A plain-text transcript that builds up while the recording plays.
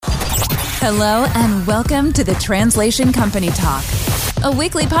Hello and welcome to the Translation Company Talk, a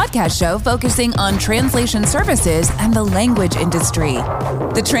weekly podcast show focusing on translation services and the language industry.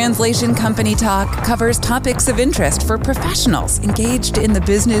 The Translation Company Talk covers topics of interest for professionals engaged in the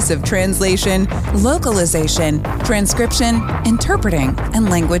business of translation, localization, transcription, interpreting, and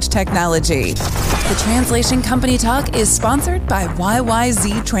language technology. The Translation Company Talk is sponsored by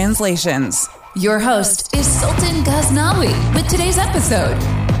YYZ Translations. Your host is Sultan Ghaznawi with today's episode.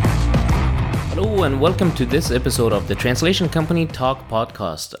 Hello and welcome to this episode of the Translation Company Talk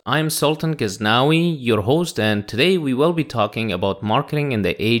podcast. I'm Sultan Ghaznawi, your host, and today we will be talking about marketing in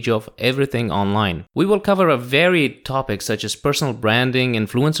the age of everything online. We will cover a varied topics such as personal branding,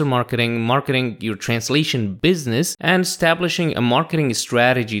 influencer marketing, marketing your translation business, and establishing a marketing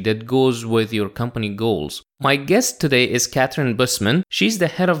strategy that goes with your company goals. My guest today is Catherine Bussmann. She's the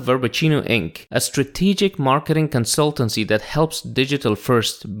head of Verbaccino Inc., a strategic marketing consultancy that helps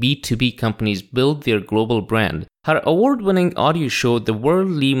digital-first B2B companies build their global brand. Her award-winning audio show, The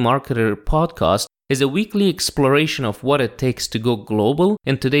Worldly Marketer Podcast, is a weekly exploration of what it takes to go global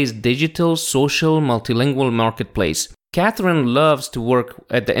in today's digital, social, multilingual marketplace. Catherine loves to work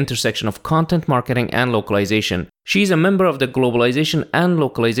at the intersection of content marketing and localization. She's a member of the Globalization and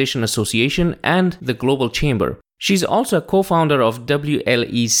Localization Association and the Global Chamber. She's also a co-founder of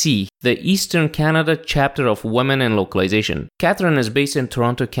WLEC, the Eastern Canada chapter of Women in Localization. Catherine is based in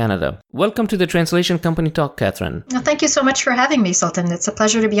Toronto, Canada. Welcome to the Translation Company Talk, Catherine. Well, thank you so much for having me, Sultan. It's a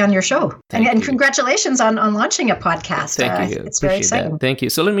pleasure to be on your show. And congratulations on launching a podcast. Thank you. It's very exciting. Thank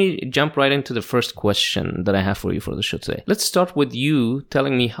you. So let me jump right into the first question that I have for you for the show today. Let's start with you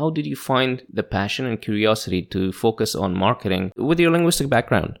telling me, how did you find the passion and curiosity to focus on marketing with your linguistic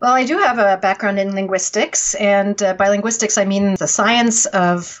background? Well, I do have a background in linguistics, and by linguistics, I mean the science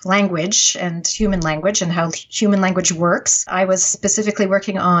of language and human language and how human language works. I was specifically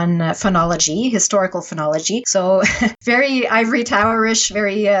working on phonology, historical phonology. So very ivory towerish,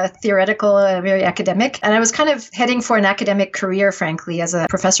 very theoretical, very academic. And I was kind of heading for an academic career, frankly, as a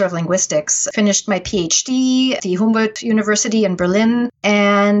professor of linguistics. Finished my PhD at the Humboldt University in Berlin.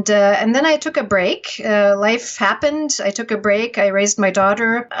 And then I took a break. Life happened. I took a break. I raised my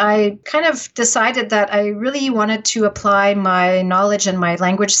daughter. I kind of decided that I really wanted to apply my knowledge and my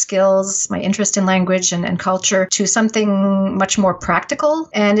language skills, my interest in language and culture to something much more practical.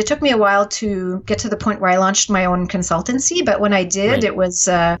 And it took me a while to get to the point where I launched my own consultancy. But when I did, It was,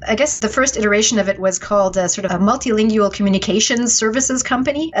 I guess the first iteration of it was called sort of a multilingual communications services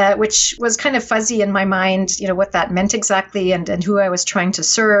company, which was kind of fuzzy in my mind, what that meant exactly and who I was trying to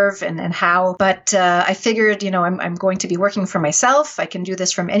serve and how. But I figured, I'm going to be working for myself. I can do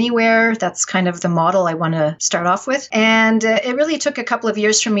this from anywhere. That's kind of the model I want to start off with. And it really took a couple of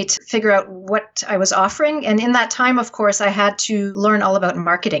years for me to figure out what I was offering. And in that time, of course, I had to learn all about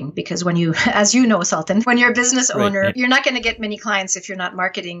marketing, because when you, as you know, Sultan, when you're a business owner, you're not going to get many clients if you're not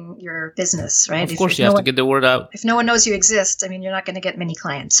marketing your business, right? Of course, you have to get the word out. If no one knows you exist, you're not going to get many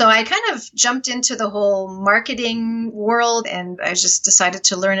clients. So I kind of jumped into the whole marketing world, and I just decided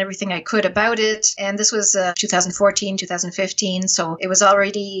to learn everything I could about it. And this was 2014, 2015. So it was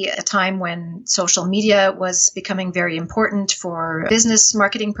already a time when social media was becoming very important for business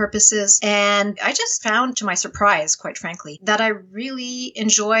marketing purposes. And I just found, to my surprise, quite frankly, that I really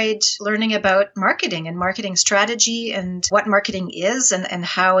enjoyed learning about marketing and marketing strategy and what marketing is and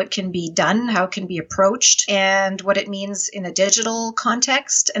how it can be done, how it can be approached, and what it means in a digital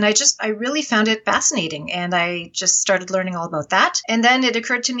context. And I really found it fascinating. And I just started learning all about that. And then it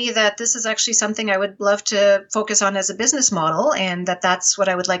occurred to me that this is actually something I would love to focus on as a business model, and that's what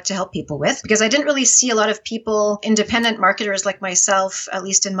I would like to help people with, because I didn't really see a lot of people, independent marketers like myself, at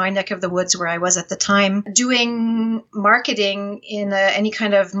least in my neck of the woods where I was at the time, doing marketing in any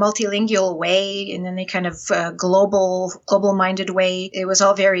kind of multilingual way, in any kind of global-minded way. It was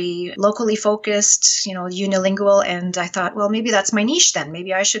all very locally focused, unilingual. And I thought, well, maybe that's my niche then.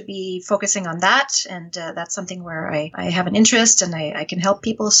 Maybe I should be focusing on that. And that's something where I have an interest and I can help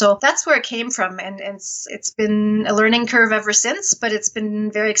people. So that's where it came from. And it's been a learning curve ever since, but it's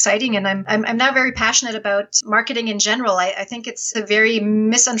been very exciting. And I'm now very passionate about marketing in general. I think it's a very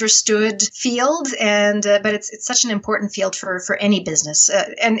misunderstood field, but it's such an important field for any business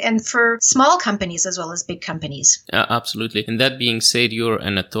and for small companies as well as big companies. Absolutely. And that being said, you're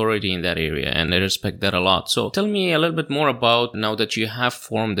an authority in that area, and I respect that a lot. So tell me a little bit more about, now that you have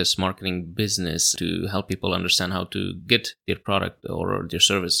formed this marketing business to help people understand how to get their product or their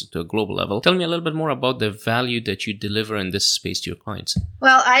service to a global level. Tell me a little bit more about the value that you deliver in this space to your clients.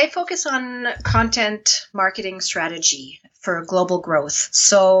 Well, I focus on content marketing strategy for global growth.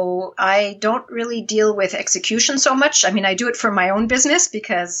 So I don't really deal with execution so much. I mean, I do it for my own business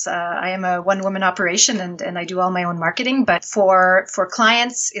because I am a one-woman operation and I do all my own marketing. But for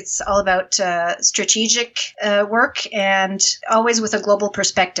clients, it's all about strategic work and always with a global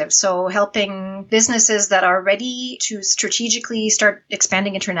perspective. So helping businesses that are ready to strategically start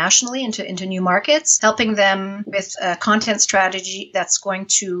expanding internationally into new markets, helping them with a content strategy that's going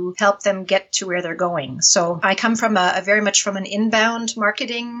to help them get to where they're going. So I come from a very much from an inbound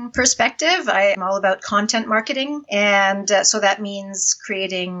marketing perspective. I am all about content marketing. And so that means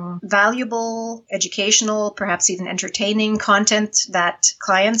creating valuable, educational, perhaps even entertaining content that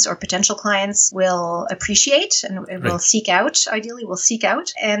clients or potential clients will appreciate and will seek out, ideally will seek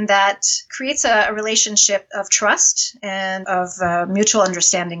out. And that creates a relationship of trust and of mutual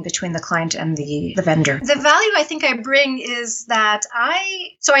understanding between the client and the vendor. The value I think I bring is that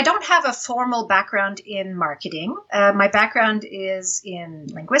I don't have a formal background in marketing. My background is in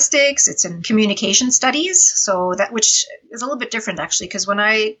linguistics. It's in communication studies. So that, which is a little bit different actually, because when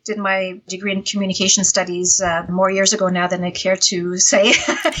I did my degree in communication studies more years ago now than I care to say,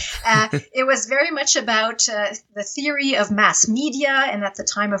 it was very much about the theory of mass media. And at the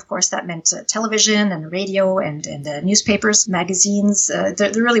time, of course, that meant television and radio and newspapers, magazines.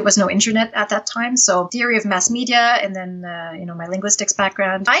 There really was no internet at that time. So theory of mass media and then, my linguistics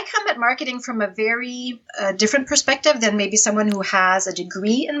background. I come at marketing from a very different perspective than maybe someone who has a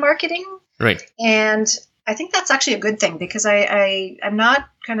degree in marketing. Right. And I think that's actually a good thing because I'm not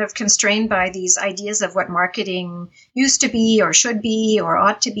kind of constrained by these ideas of what marketing used to be or should be or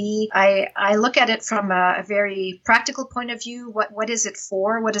ought to be. I look at it from a very practical point of view. What is it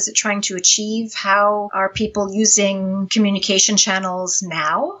for? What is it trying to achieve? How are people using communication channels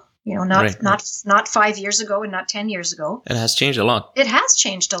now? Not 5 years ago and not 10 years ago. It has changed a lot. It has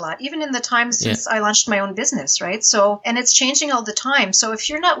changed a lot, even in the time since I launched my own business, right? So, and it's changing all the time. So if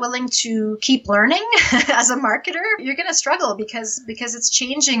you're not willing to keep learning as a marketer, you're going to struggle because it's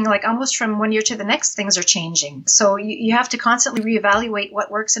changing like almost from one year to the next, things are changing. So you have to constantly reevaluate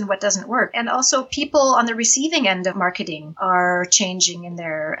what works and what doesn't work. And also people on the receiving end of marketing are changing in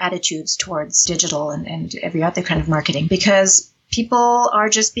their attitudes towards digital and every other kind of marketing because people are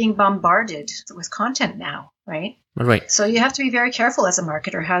just being bombarded with content now, right? Right. So you have to be very careful as a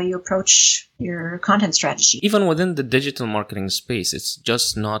marketer how you approach your content strategy. Even within the digital marketing space, it's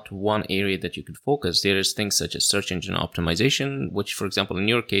just not one area that you could focus. There is things such as search engine optimization, which, for example, in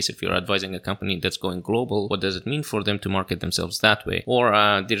your case, if you're advising a company that's going global, what does it mean for them to market themselves that way? Or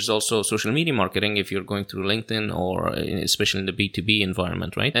there's also social media marketing if you're going through LinkedIn or especially in the B2B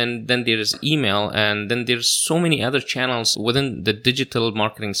environment, right? And then there's email, and then there's so many other channels within the digital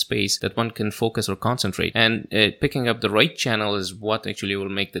marketing space that one can focus or concentrate. And picking up the right channel is what actually will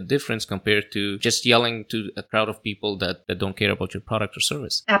make the difference compared to just yelling to a crowd of people that don't care about your product or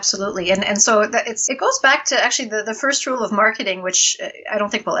service. Absolutely. And so it goes back to actually the first rule of marketing, which I don't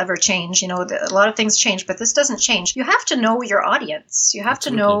think will ever change. A lot of things change, but this doesn't change. You have to know your audience. You have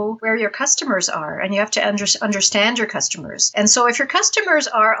to know where your customers are, and you have to understand your customers. And so if your customers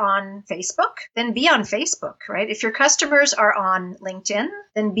are on Facebook, then be on Facebook, right? If your customers are on LinkedIn,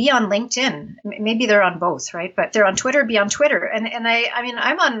 then be on LinkedIn. Maybe they're on both, right? But they're on Twitter, be on Twitter. And I mean,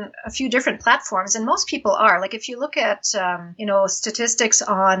 I'm on a few different platforms, and most people are. Like if you look at, statistics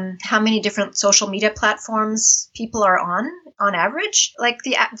on how many different social media platforms people are on average, like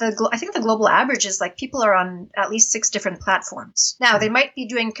I think the global average is like people are on at least 6 different platforms. Now, they might be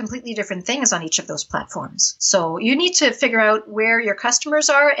doing completely different things on each of those platforms. So you need to figure out where your customers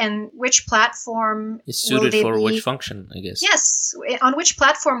are and which platform is suited for which function, I guess. Yes. On which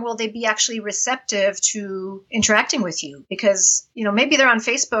platform will they be actually receptive to interacting with you? Because, maybe they're on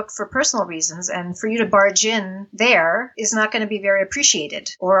Facebook for personal reasons, and for you to barge in there is not going to be very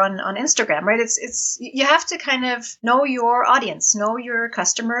appreciated. Or on Instagram, right? It's you have to kind of know your audience, know your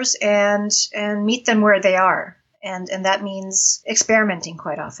customers, and meet them where they are. And that means experimenting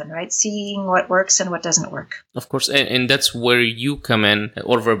quite often, right? Seeing what works and what doesn't work. Of course. And that's where you come in,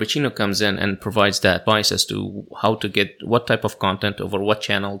 or Verbicino comes in and provides that advice as to how to get what type of content over what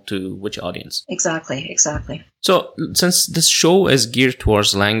channel to which audience. Exactly. So since this show is geared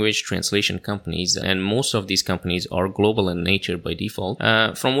towards language translation companies, and most of these companies are global in nature by default,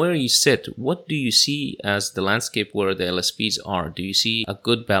 from where you sit, what do you see as the landscape where the LSPs are? Do you see a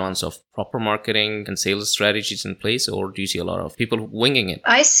good balance of proper marketing and sales strategies in place, or do you see a lot of people winging it?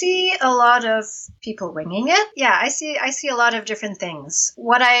 I see a lot of people winging it. Yeah, I see a lot of different things.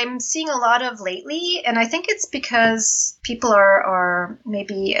 What I'm seeing a lot of lately, and I think it's because people are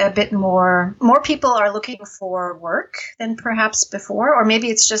maybe a bit more people are looking for work than perhaps before, or maybe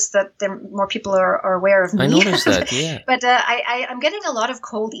it's just that more people are aware of me. I noticed that, yeah. But I'm getting a lot of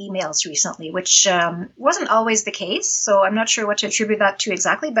cold emails recently, which wasn't always the case. So I'm not sure what to attribute that to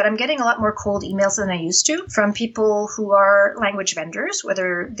exactly, but I'm getting a lot more cold emails than I used to from people who are language vendors,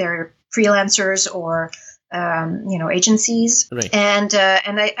 whether they're freelancers or agencies. Right. And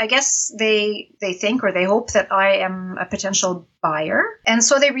I guess they think or they hope that I am a potential buyer. And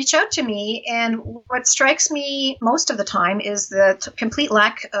so they reach out to me. And what strikes me most of the time is the complete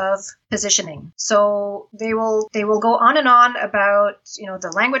lack of positioning. So they will go on and on about,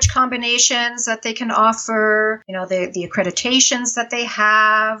 the language combinations that they can offer, the accreditations that they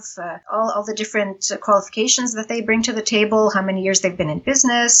have, all the different qualifications that they bring to the table, how many years they've been in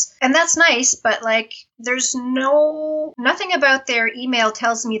business. And that's nice, but there's nothing about their email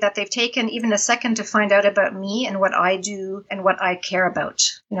tells me that they've taken even a second to find out about me and what I do and what I care about,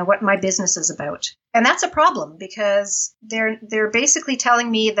 what my business is about. And that's a problem because they're basically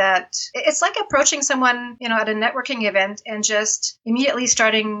telling me that it's like approaching someone, at a networking event and just immediately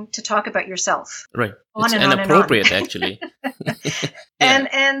starting to talk about yourself. Right. It's inappropriate, actually. Yeah.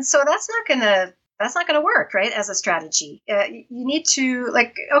 And so that's not going to work, right, as a strategy. You need to,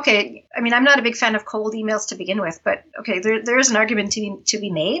 okay, I mean, I'm not a big fan of cold emails to begin with, but okay, there is an argument to be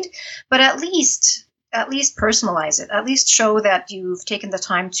made, but at least personalize it. At least show that you've taken the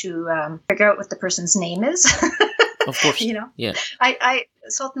time to figure out what the person's name is. Of course. Yeah.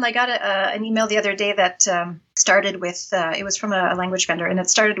 Sultan, I got an email the other day that started with, it was from a language vendor, and it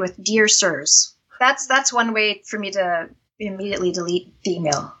started with "Dear Sirs." That's one way for me to immediately delete the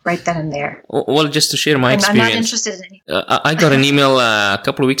email right then and there. Well, just to share my experience. I'm not interested in any. I got an email a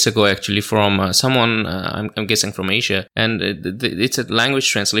couple of weeks ago, actually, from someone, I'm guessing from Asia, and it's a language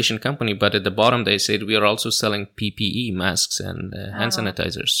translation company, but at the bottom they said, we are also selling PPE, masks and hand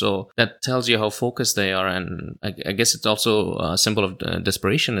sanitizers. So that tells you how focused they are, and I guess it's also a symbol of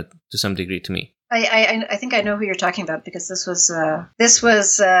desperation to some degree to me. I think I know who you're talking about because this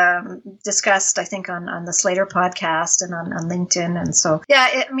was discussed, I think, on the Slater podcast and on LinkedIn. And so,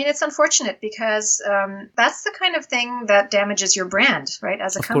 it's unfortunate because that's the kind of thing that damages your brand, right,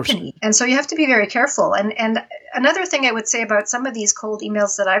 as a company. And so you have to be very careful. And another thing I would say about some of these cold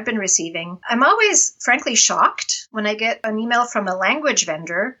emails that I've been receiving, I'm always, frankly, shocked when I get an email from a language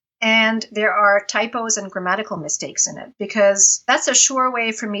vendor and there are typos and grammatical mistakes in it, because that's a sure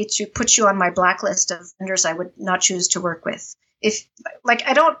way for me to put you on my blacklist of vendors I would not choose to work with. If,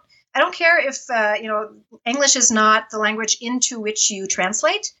 I don't care if, English is not the language into which you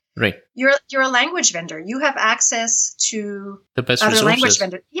translate. Right. You're a language vendor. You have access to the best other resources. Language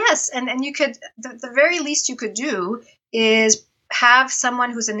vendors. Yes. And you could, the very least you could do is have someone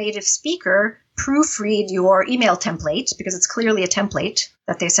who's a native speaker proofread your email template, because it's clearly a template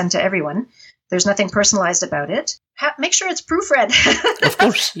that they send to everyone. There's nothing personalized about it. Make sure it's proofread. Of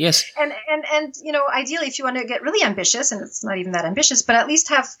course, yes. And ideally, if you want to get really ambitious, and it's not even that ambitious, but at least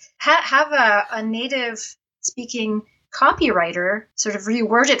have a native speaking copywriter sort of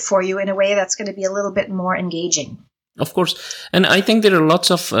reword it for you in a way that's going to be a little bit more engaging. Of course. And I think there are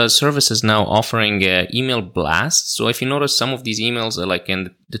lots of services now offering email blasts. So if you notice, some of these emails are like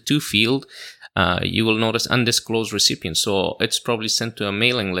in the to field, you will notice undisclosed recipient. So it's probably sent to a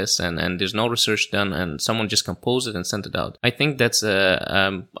mailing list and there's no research done and someone just composed it and sent it out. I think that's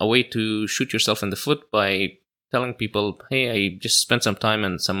a way to shoot yourself in the foot by telling people, hey, I just spent some time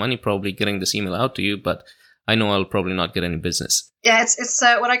and some money probably getting this email out to you, but I know I'll probably not get any business. Yeah, it's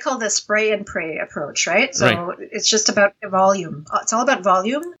what I call the spray and pray approach, right? So It's just about volume. It's all about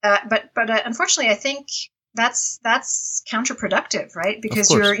volume. But unfortunately, I think that's counterproductive, right?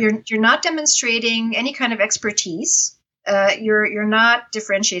 Because you're not demonstrating any kind of expertise. You're not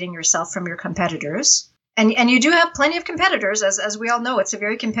differentiating yourself from your competitors. And you do have plenty of competitors, as we all know. It's a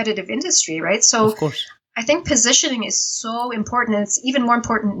very competitive industry, right? So of course. I think positioning is so important, and it's even more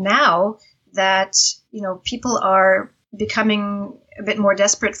important now that, people are becoming a bit more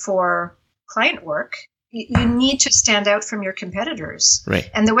desperate for client work. You need to stand out from your competitors.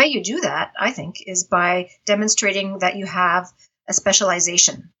 Right. And the way you do that, I think, is by demonstrating that you have a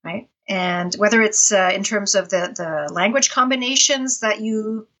specialization, right? And whether it's in terms of the language combinations that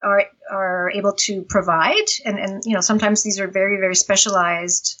you are able to provide, and sometimes these are very, very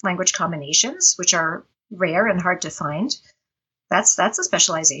specialized language combinations, which are rare and hard to find. That's a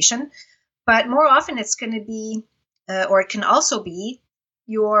specialization. But more often it's going to be, or it can also be,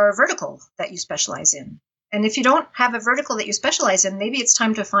 your vertical that you specialize in. And if you don't have a vertical that you specialize in, maybe it's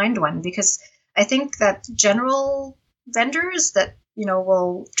time to find one, because I think that general vendors that,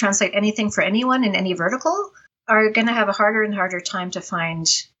 will translate anything for anyone in any vertical are going to have a harder and harder time to find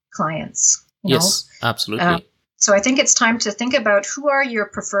clients. Yes, absolutely. So I think it's time to think about who are your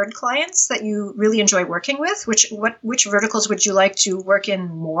preferred clients that you really enjoy working with, which verticals would you like to work in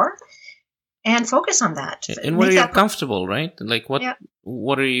more, and focus on that. And where you're comfortable, right? Like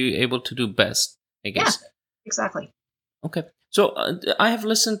what are you able to do best, I guess. Yeah, exactly. Okay. So I have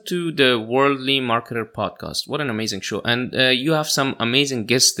listened to the Worldly Marketer podcast. What an amazing show. And you have some amazing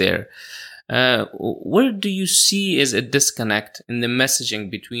guests there. Where do you see is a disconnect in the messaging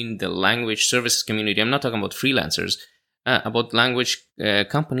between the language services community? I'm not talking about freelancers, about language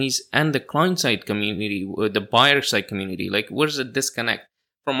companies and the client side community, the buyer side community. Like, where's the disconnect?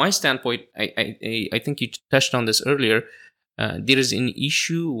 From my standpoint, I think you touched on this earlier. There is an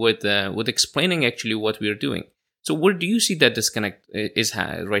issue with explaining actually what we are doing. So where do you see that disconnect is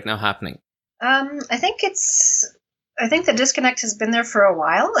right now happening? I think the disconnect has been there for a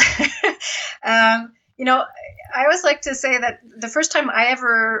while. I always like to say that the first time I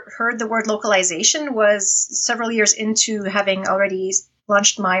ever heard the word localization was several years into having already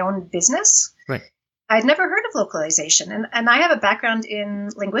launched my own business. Right. I'd never heard of localization. And I have a background in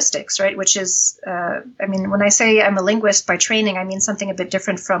linguistics, right? Which is, when I say I'm a linguist by training, I mean something a bit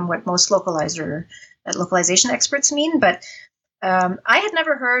different from what most localization experts mean. But I had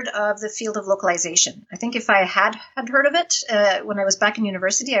never heard of the field of localization. I think if I had heard of it when I was back in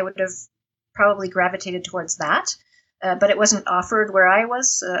university, I would have probably gravitated towards that. But it wasn't offered where I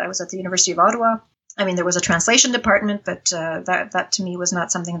was. I was at the University of Ottawa. I mean, there was a translation department, but that to me was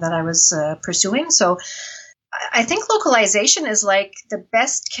not something that I was pursuing. So I think localization is like the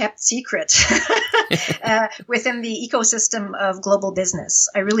best kept secret within the ecosystem of global business.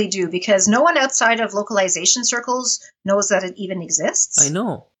 I really do, because no one outside of localization circles knows that it even exists. I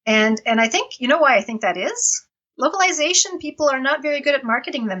know. And I think, you know why I think that is? Localization people are not very good at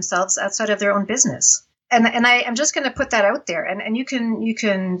marketing themselves outside of their own business. And I'm just going to put that out there, and you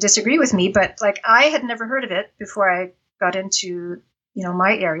can disagree with me, but like I had never heard of it before I got into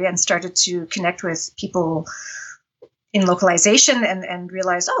my area and started to connect with people in localization and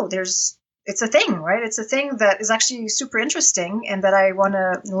realized, it's a thing, right? It's a thing that is actually super interesting and that I want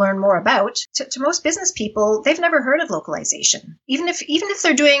to learn more about. To most business people, they've never heard of localization, even if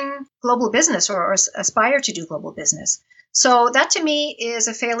they're doing global business or aspire to do global business. So that to me is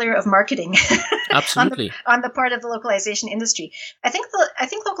a failure of marketing. Absolutely. on the part of the localization industry. I think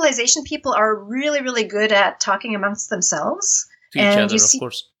localization people are really, really good at talking amongst themselves. To each other, of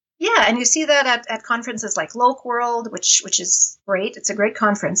course. Yeah, and you see that at conferences like LokeWorld, which is great. It's a great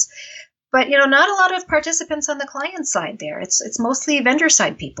conference. But not a lot of participants on the client side there. It's mostly vendor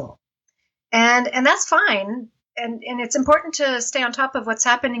side people. And that's fine. And it's important to stay on top of what's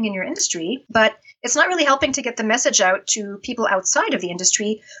happening in your industry, but it's not really helping to get the message out to people outside of the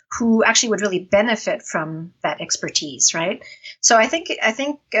industry who actually would really benefit from that expertise, right? So I think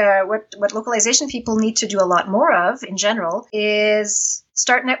what localization people need to do a lot more of in general is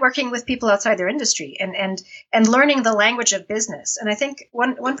start networking with people outside their industry and learning the language of business. And I think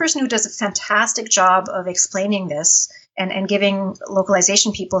one person who does a fantastic job of explaining this and giving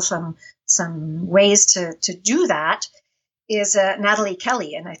localization people some ways to do that is Natalie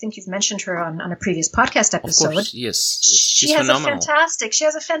Kelly, and I think you've mentioned her on a previous podcast episode. Of course, yes. She has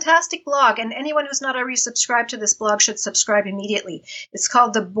a fantastic blog, and anyone who's not already subscribed to this blog should subscribe immediately. It's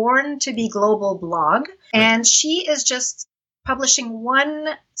called the Born to be Global blog, and she is just publishing one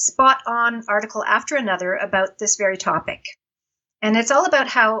spot-on article after another about this very topic. And it's all about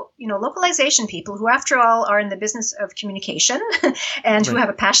how, localization people who, after all, are in the business of communication and who have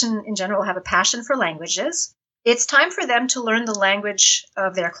a passion in general, have a passion for languages. It's time for them to learn the language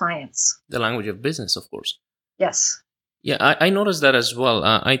of their clients. The language of business, of course. Yes. Yeah, I noticed that as well.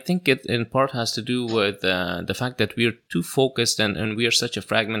 I think it in part has to do with the fact that we're too focused and we are such a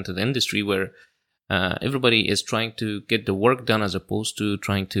fragmented industry where everybody is trying to get the work done as opposed to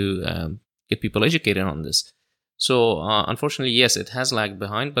trying to get people educated on this. So unfortunately, yes, it has lagged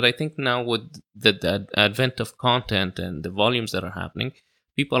behind. But I think now with the advent of content and the volumes that are happening,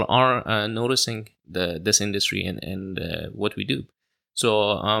 people are noticing this industry and what we do.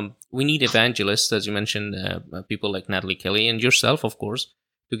 So we need evangelists, as you mentioned, people like Natalie Kelly and yourself, of course,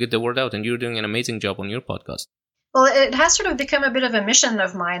 to get the word out. And you're doing an amazing job on your podcast. Well, it has sort of become a bit of a mission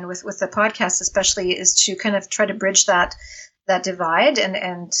of mine with the podcast, especially, is to kind of try to bridge that divide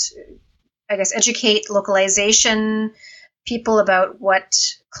and I guess educate localization people about what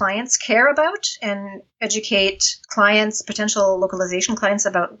clients care about and educate clients, potential localization clients,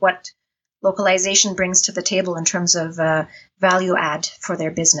 about what localization brings to the table in terms of value add for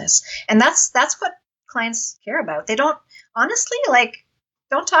their business. And that's what clients care about. They don't, honestly,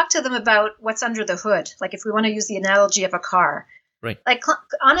 don't talk to them about what's under the hood. Like if we want to use the analogy of a car, Right. like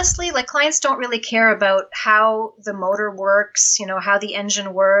honestly, like clients don't really care about how the motor works, how the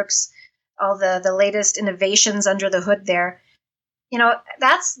engine works, all the latest innovations under the hood there.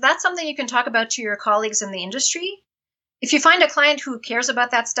 That's something you can talk about to your colleagues in the industry. If you find a client who cares about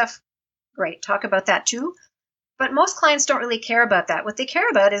that stuff, great, talk about that too. But most clients don't really care about that. What they care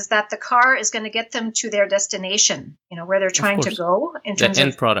about is that the car is going to get them to their destination, where they're trying to go in terms of the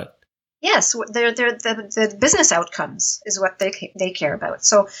end product. Yes, the business outcomes is what they care about.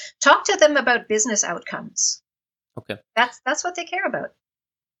 So talk to them about business outcomes. Okay. That's what they care about.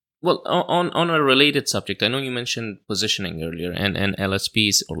 Well, on a related subject, I know you mentioned positioning earlier, and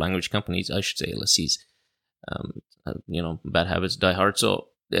LSPs, or language companies, I should say LSCs. Bad habits die hard. So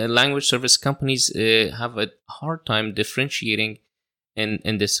language service companies have a hard time differentiating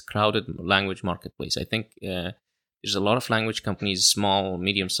in this crowded language marketplace. I think there's a lot of language companies, small,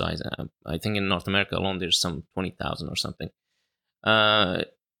 medium size. I think in North America alone, there's some 20,000 or something.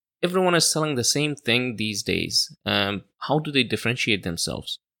 Everyone is selling the same thing these days. How do they differentiate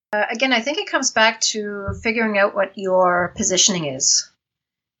themselves? Again, I think it comes back to figuring out what your positioning is.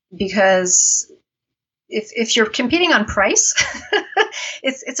 Because if you're competing on price,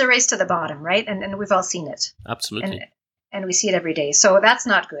 it's a race to the bottom, right? And we've all seen it. Absolutely. And we see it every day. So that's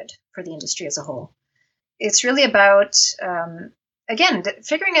not good for the industry as a whole. It's really about, again,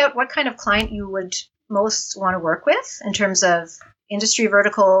 figuring out what kind of client you would most want to work with in terms of industry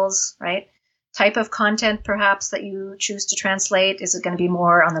verticals, right? Type of content, perhaps, that you choose to translate. Is it going to be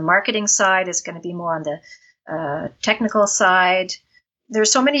more on the marketing side? Is it going to be more on the technical side?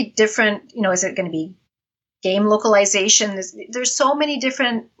 There's so many different, is it going to be game localization? There's so many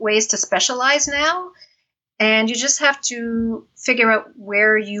different ways to specialize now. And you just have to figure out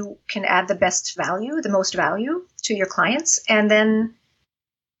where you can add the best value, the most value to your clients, and then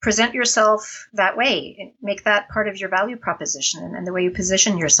present yourself that way and make that part of your value proposition and the way you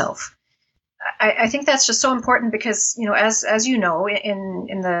position yourself. I think that's just so important because, as you know,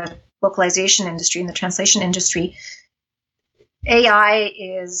 in the localization industry, in the translation industry, AI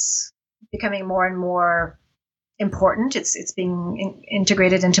is becoming more and more important. It's being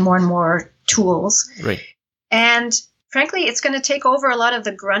integrated into more and more tools. Right. And frankly, it's going to take over a lot of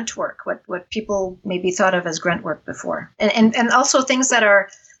the grunt work, what people maybe thought of as grunt work before. And also things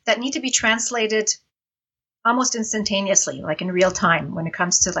that need to be translated almost instantaneously, like in real time, when it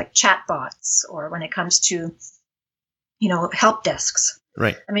comes to like chatbots or when it comes to, help desks.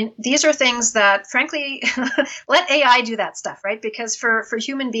 Right. I mean, these are things that, frankly, let AI do that stuff, right? Because for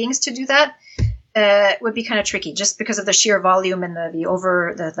human beings to do that would be kind of tricky, just because of the sheer volume and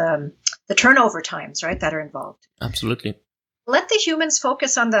the turnover times, right, that are involved. Absolutely. Let the humans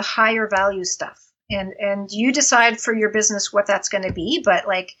focus on the higher value stuff, and you decide for your business what that's going to be. But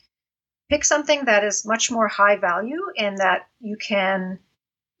like, pick something that is much more high value and that you can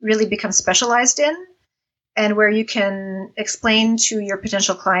really become specialized in, and where you can explain to your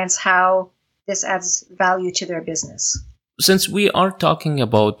potential clients how this adds value to their business. Since we are talking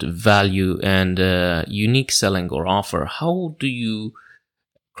about value and unique selling or offer, how do you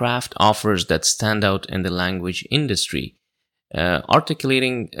craft offers that stand out in the language industry?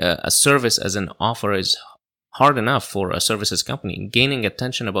 Articulating a service as an offer is hard enough for a services company. Gaining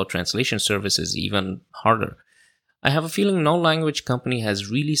attention about translation services is even harder. I have a feeling no language company has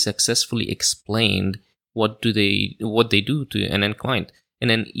really successfully explained what they do to an end client in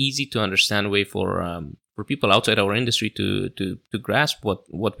an easy to understand way for people outside our industry to grasp what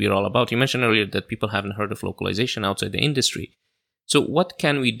we're all about. You mentioned earlier that people haven't heard of localization outside the industry. So what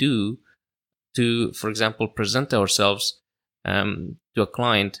can we do to, for example, present ourselves to a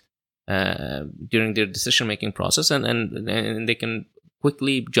client during their decision-making process and they can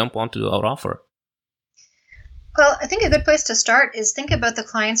quickly jump onto our offer? Well, I think a good place to start is think about the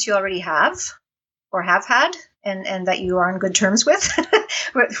clients you already have or have had and that you are on good terms with,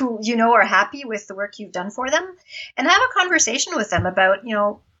 who are happy with the work you've done for them, and have a conversation with them about,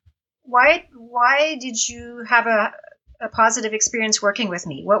 why did you have a positive experience working with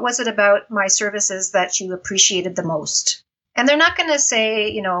me? What was it about my services that you appreciated the most? And they're not going to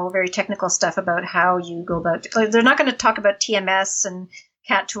say, very technical stuff about how you go about, they're not going to talk about TMS and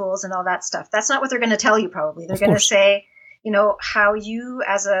CAT tools and all that stuff. That's not what they're going to tell you probably. They're going to say, how you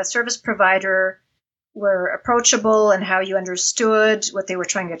as a service provider were approachable and how you understood what they were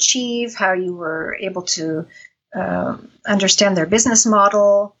trying to achieve, how you were able to understand their business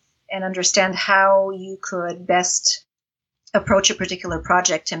model and understand how you could best approach a particular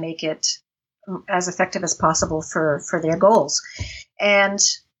project to make it as effective as possible for their goals. And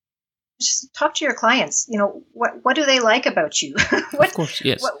just talk to your clients. What do they like about you? Of course,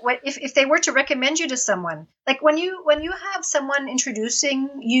 yes. What if they were to recommend you to someone? Like when you have someone introducing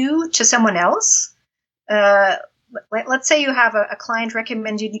you to someone else, let's say you have a client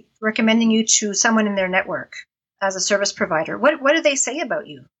recommending you to someone in their network as a service provider. What do they say about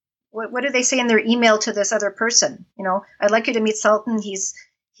you? What do they say in their email to this other person? I'd like you to meet Sultan.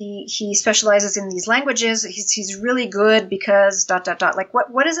 He specializes in these languages. He's really good because ... Like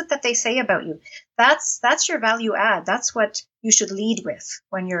what is it that they say about you? That's your value add. That's what you should lead with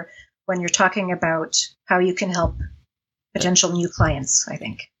when you're talking about how you can help potential new clients, I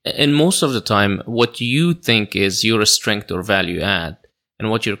think. And most of the time, what you think is your strength or value add, and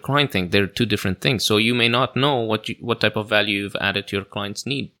what your client think, they're two different things. So you may not know what type of value you've added to your client's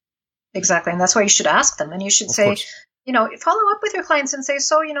need. Exactly, and that's why you should ask them, and you should say, follow up with your clients and say,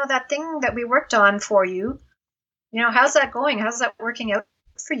 so, that thing that we worked on for you, how's that going? How's that working out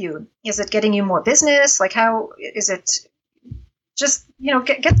for you? Is it getting you more business? Like, how is it? Just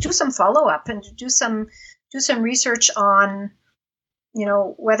do some follow up and do some research on,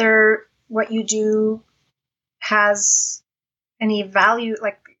 whether what you do has any value.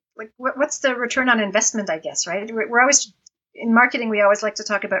 Like what's the return on investment? I guess, right? We're always in marketing. We always like to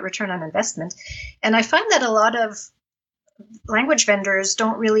talk about return on investment, and I find that a lot of language vendors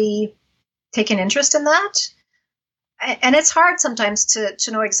don't really take an interest in that. And it's hard sometimes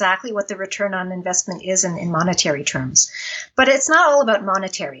to know exactly what the return on investment is in monetary terms. But it's not all about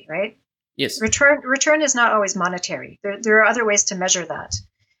monetary, right? Yes. Return is not always monetary. There are other ways to measure that.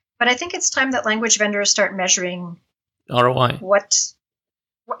 But I think it's time that language vendors start measuring ROI.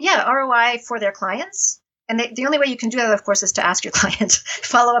 ROI for their clients. And the only way you can do that, of course, is to ask your client,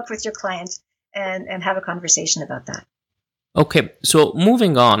 follow up with your client, and have a conversation about that. Okay, so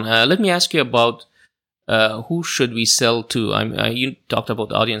moving on, let me ask you about who should we sell to? You talked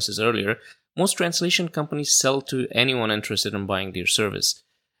about audiences earlier. Most translation companies sell to anyone interested in buying their service.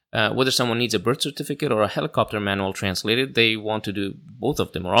 Whether someone needs a birth certificate or a helicopter manual translated, they want to do both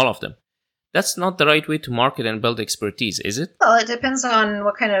of them or all of them. That's not the right way to market and build expertise, is it? Well, it depends on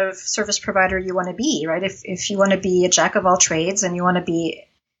what kind of service provider you want to be, right? If you want to be a jack of all trades and you want to be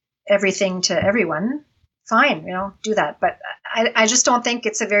everything to everyone, fine, do that. But I just don't think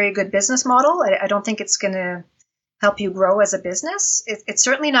it's a very good business model. I don't think it's going to help you grow as a business. It's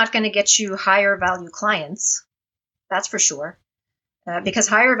certainly not going to get you higher value clients. That's for sure. Because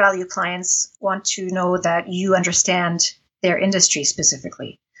higher value clients want to know that you understand their industry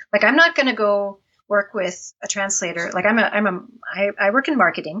specifically. Like, I'm not going to go work with a translator. Like, I work in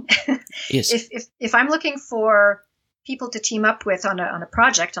marketing. Yes. If I'm looking for people to team up with on a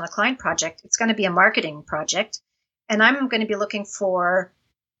project, on a client project, it's going to be a marketing project. And I'm going to be looking for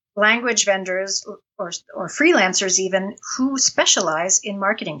language vendors or freelancers even who specialize in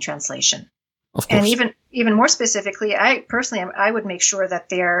marketing translation. Of course. And even more specifically, I would make sure that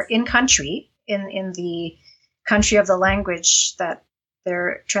they're in country, in the country of the language that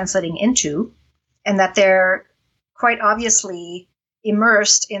they're translating into, and that they're quite obviously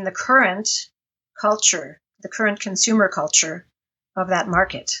immersed in the current culture, the current consumer culture of that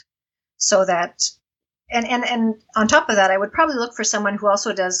market. So that, and on top of that, I would probably look for someone who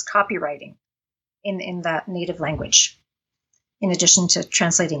also does copywriting in that native language, in addition to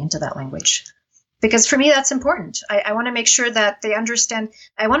translating into that language. Because for me, that's important. I want to make sure that they understand.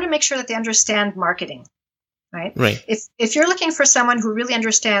 I want to make sure that they understand marketing, right? Right. If you're looking for someone who really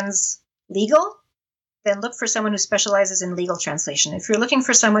understands legal, then look for someone who specializes in legal translation. If you're looking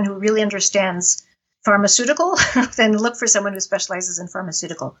for someone who really understands pharmaceutical, then look for someone who specializes in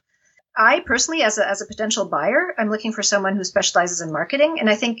pharmaceutical. I personally, as a potential buyer, I'm looking for someone who specializes in marketing, and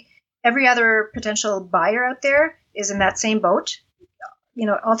I think every other potential buyer out there is in that same boat.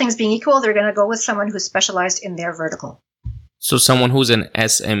 All things being equal, they're going to go with someone who's specialized in their vertical. So someone who's an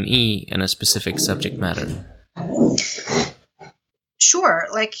SME in a specific subject matter. Sure.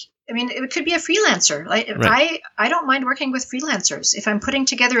 It could be a freelancer. Right. I don't mind working with freelancers. If I'm putting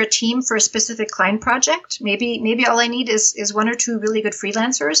together a team for a specific client project, maybe all I need is one or two really good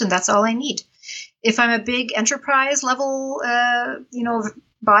freelancers, and that's all I need. If I'm a big enterprise level,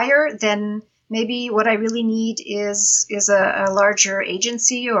 buyer, then maybe what I really need is a larger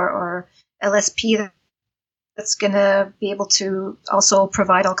agency or LSP that's going to be able to also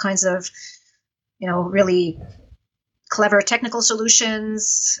provide all kinds of, really clever technical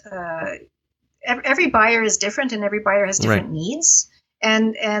solutions. Every buyer is different, and every buyer has different needs,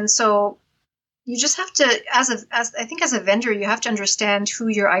 and so you just have to, as a vendor, you have to understand who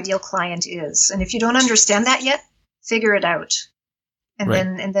your ideal client is, and if you don't understand that yet, figure it out.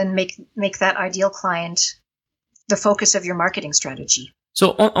 And then make that ideal client the focus of your marketing strategy.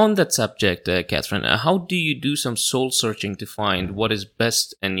 So on that subject, Catherine, how do you do some soul searching to find what is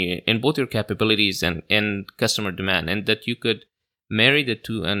best in both your capabilities and customer demand, and that you could marry the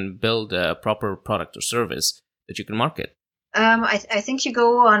two and build a proper product or service that you can market? I think you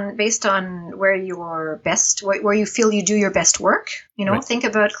go on based on where you're best, where you feel you do your best work. Right. Think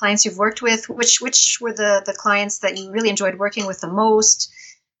about clients you've worked with, which were the clients that you really enjoyed working with the most.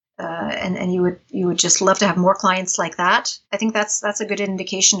 And you would just love to have more clients like that. I think that's a good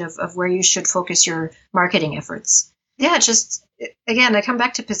indication of where you should focus your marketing efforts. Yeah, just again, I come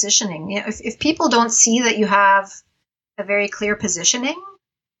back to positioning. If people don't see that you have a very clear positioning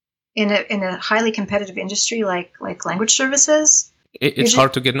in a highly competitive industry like language services, it's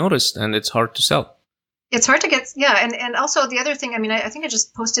hard to get noticed and it's hard to sell. It's hard to get, yeah. And also the other thing, I mean, I think I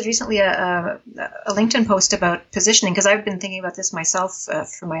just posted recently a LinkedIn post about positioning, because I've been thinking about this myself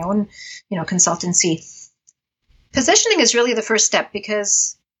for my own, consultancy. Positioning is really the first step,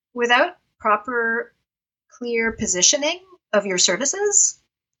 because without proper, clear positioning of your services,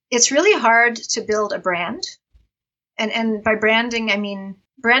 it's really hard to build a brand. And by branding, I mean,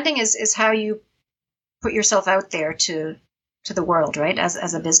 branding is how you put yourself out there to the world, right?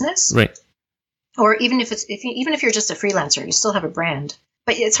 As a business. Right. Or even if you're just a freelancer, you still have a brand.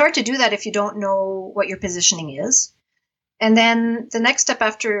 But it's hard to do that if you don't know what your positioning is. And then the next step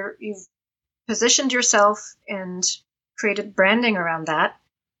after you've positioned yourself and created branding around that,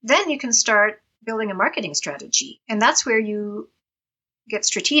 then you can start building a marketing strategy. And that's where you get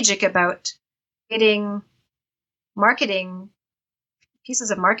strategic about getting marketing,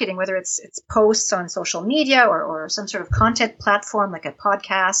 pieces of marketing, whether it's posts on social media or some sort of content platform like a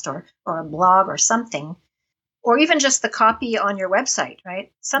podcast or a blog or something, or even just the copy on your website,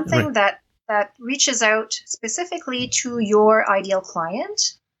 right? Something Right. that reaches out specifically to your ideal client,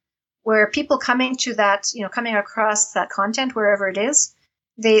 where people coming across that content, wherever it is,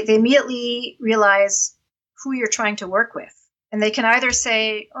 they immediately realize who you're trying to work with. And they can either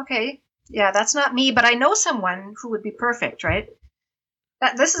say, okay, yeah, that's not me, but I know someone who would be perfect, right?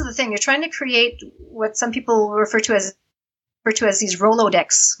 This is the thing. You're trying to create what some people refer to as these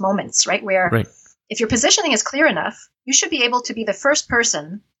Rolodex moments, right? Where if your positioning is clear enough, you should be able to be the first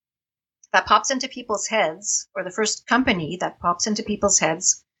person that pops into people's heads, or the first company that pops into people's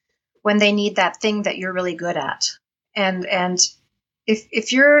heads when they need that thing that you're really good at. And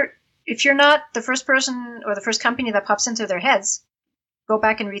if you're not the first person or the first company that pops into their heads, go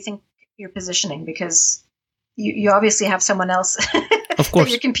back and rethink your positioning, because you obviously have someone else Of course.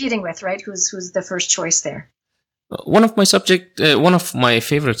 that you're competing with, right? Who's the first choice there. One of my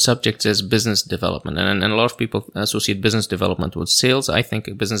favorite subjects is business development, and a lot of people associate business development with sales. I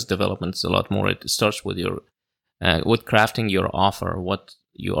think business development is a lot more. It starts with with crafting your offer, what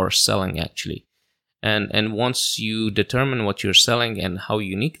you are selling actually, and once you determine what you're selling and how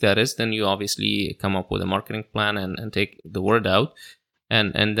unique that is, then you obviously come up with a marketing plan and take the word out,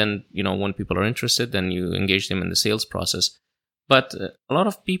 and then when people are interested, then you engage them in the sales process. But a lot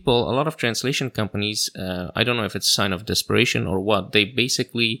of translation companies, I don't know if it's a sign of desperation or what, they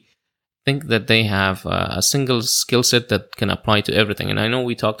basically think that they have a single skill set that can apply to everything. And I know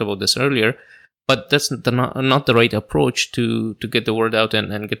we talked about this earlier, but that's not the right approach to get the word out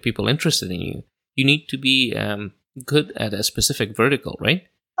and get people interested in you. You need to be good at a specific vertical, right?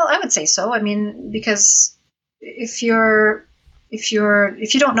 Well, I would say so. I mean, because if you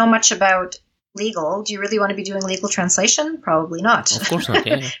don't know much about legal, do you really want to be doing legal translation? Probably not. Of course not.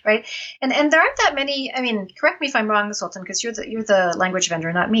 Yeah. Right. And there aren't that many. I mean, correct me if I'm wrong, Sultan, because you're the language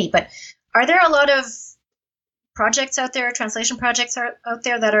vendor, not me. But are there a lot of projects out there, translation projects out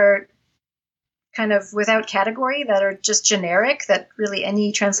there that are kind of without category, that are just generic, that really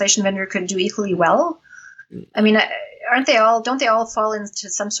any translation vendor could do equally well? I mean, don't they all fall into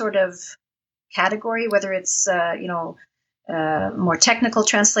some sort of category, whether it's more technical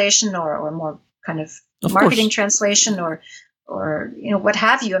translation or more kind of marketing translation or what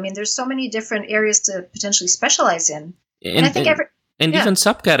have you? I mean, there's so many different areas to potentially specialize in, and I think even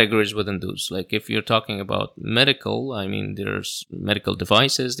subcategories within those. Like if you're talking about medical, I mean, there's medical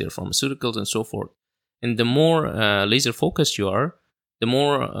devices, there are pharmaceuticals, and so forth. And the more laser focused you are, the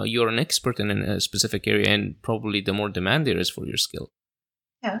more you're an expert in a specific area, and probably the more demand there is for your skill.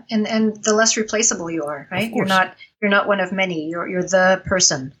 Yeah, and the less replaceable you are, right? You're not one of many. You're the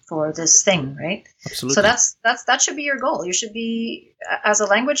person for this thing, right? Absolutely. So that should be your goal. You should be, as a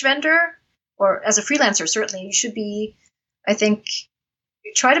language vendor or as a freelancer, certainly you should be, I think,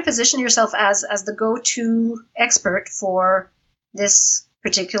 try to position yourself as the go-to expert for this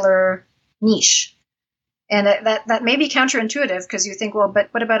particular niche. And that may be counterintuitive because you think, well, but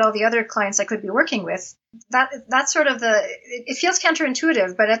what about all the other clients I could be working with? That's sort of it feels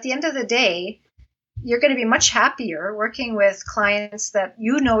counterintuitive, but at the end of the day, you're going to be much happier working with clients that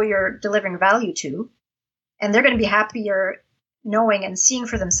you know you're delivering value to, and they're going to be happier knowing and seeing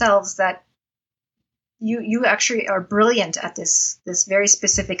for themselves that you actually are brilliant at this very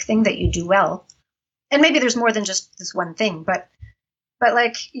specific thing that you do well. And maybe there's more than just this one thing, but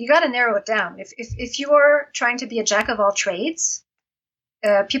like, you got to narrow it down. If you're trying to be a jack of all trades,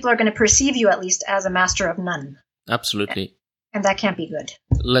 people are going to perceive you at least as a master of none. Absolutely. And that can't be good.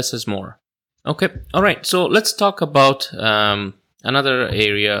 Less is more. Okay. All right. So let's talk about another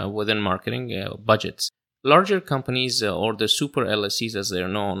area within marketing, budgets. Larger companies or the super LSCs, as they're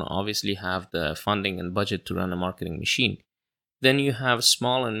known, obviously have the funding and budget to run a marketing machine. Then you have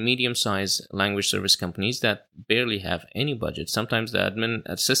small and medium-sized language service companies that barely have any budget. Sometimes the admin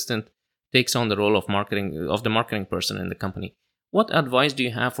assistant takes on the role of the marketing person in the company. What advice do you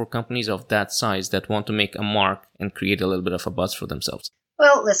have for companies of that size that want to make a mark and create a little bit of a buzz for themselves?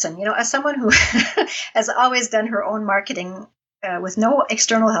 Well, listen, as someone who has always done her own marketing with no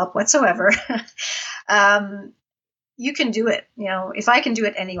external help whatsoever, you can do it. If I can do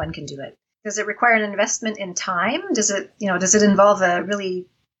it, anyone can do it. Does it require an investment in time? Does it involve a really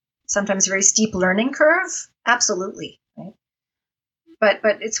sometimes very steep learning curve? Absolutely. Right? But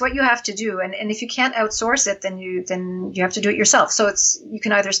it's what you have to do. And if you can't outsource it, then you have to do it yourself. So you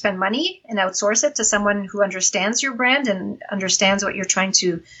can either spend money and outsource it to someone who understands your brand and understands what you're trying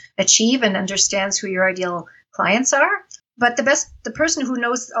to achieve and understands who your ideal clients are. But the person who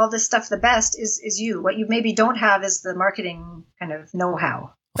knows all this stuff the best is you. What you maybe don't have is the marketing kind of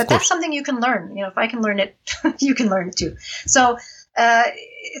know-how. But that's something you can learn. If I can learn it, you can learn it too. So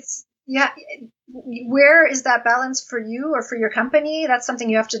where is that balance for you or for your company? That's something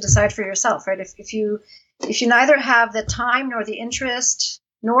you have to decide for yourself, right? If you neither have the time nor the interest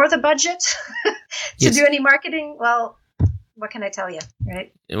nor the budget to do any marketing, well, what can I tell you,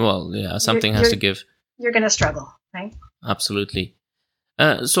 right? Well, yeah, something has to give. You're going to struggle, right? Absolutely.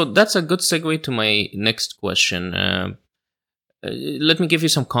 So that's a good segue to my next question. Let me give you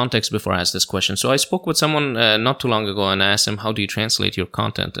some context before I ask this question. So I spoke with someone not too long ago and I asked him, how do you translate your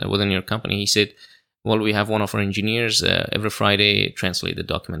content within your company? He said, well, we have one of our engineers every Friday translate the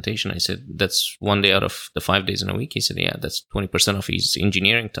documentation. I said, that's 1 day out of the 5 days in a week. He said, yeah, that's 20% of his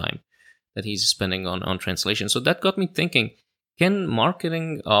engineering time that he's spending on translation. So that got me thinking, can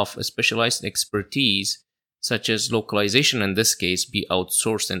marketing of a specialized expertise, such as localization in this case, be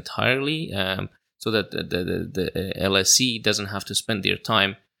outsourced entirely? So that the LSC doesn't have to spend their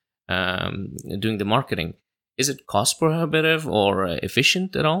time doing the marketing. Is it cost prohibitive or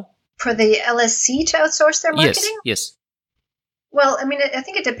efficient at all? For the LSC to outsource their marketing? Yes. Well, I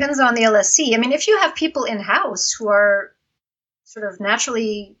think it depends on the LSC. If you have people in-house who are sort of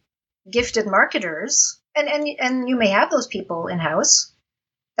naturally gifted marketers, and you may have those people in-house,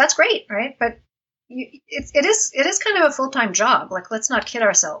 that's great, right? But it is kind of a full-time job. Like, let's not kid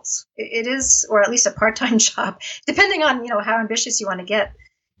ourselves. It is, or at least a part-time job, depending on, how ambitious you want to get.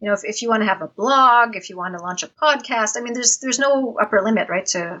 If you want to have a blog, if you want to launch a podcast, there's no upper limit, right,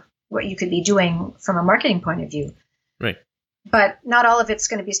 to what you could be doing from a marketing point of view. Right. But not all of it's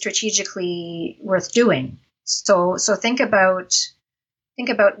going to be strategically worth doing. So think about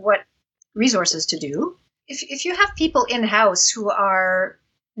what resources to do. If you have people in-house who are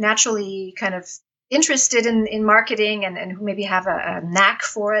naturally kind of interested in marketing and who maybe have a knack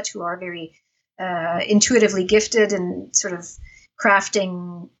for it, who are very intuitively gifted in sort of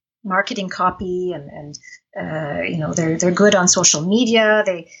crafting marketing copy and they're good on social media.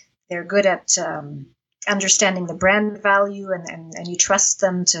 They're good at understanding the brand value and you trust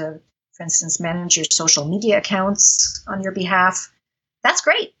them to, for instance, manage your social media accounts on your behalf. That's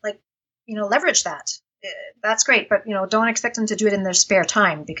great. Leverage that. That's great. But, don't expect them to do it in their spare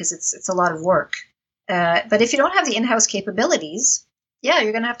time because it's a lot of work. But if you don't have the in-house capabilities,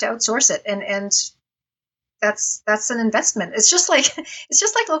 you're going to have to outsource it. And that's an investment. It's just like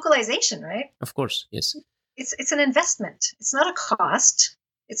localization, right? Of course. Yes. It's an investment. It's not a cost.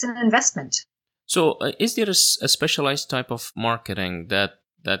 It's an investment. So is there a specialized type of marketing that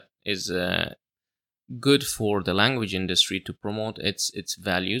is good for the language industry to promote its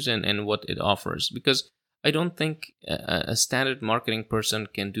values and what it offers? Because I don't think a standard marketing person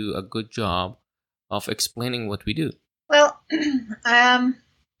can do a good job of explaining what we do. Well,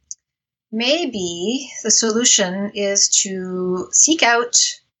 maybe the solution is to seek out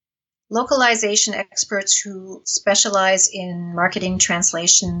localization experts who specialize in marketing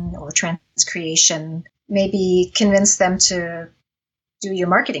translation or transcreation. Maybe convince them to do your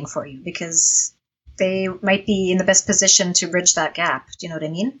marketing for you because they might be in the best position to bridge that gap. Do you know what I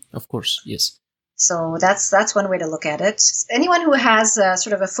mean? Of course, yes. So that's one way to look at it. Anyone who has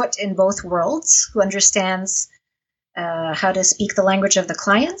sort of a foot in both worlds, who understands how to speak the language of the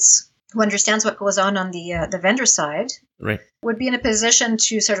clients, who understands what goes on the vendor side, right, would be in a position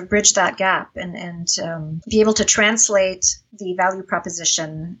to sort of bridge that gap and be able to translate the value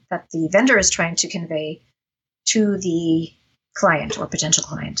proposition that the vendor is trying to convey to the client or potential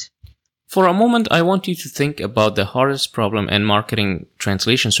client. For a moment, I want you to think about the hardest problem in marketing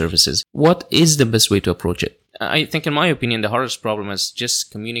translation services. What is the best way to approach it? I think, in my opinion, the hardest problem is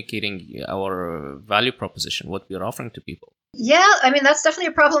just communicating our value proposition, what we are offering to people. Yeah, I mean, that's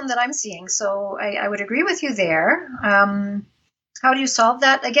definitely a problem that I'm seeing. So I would agree with you there. How do you solve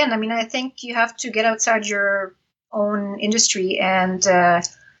that? Again, I mean, I think you have to get outside your own industry and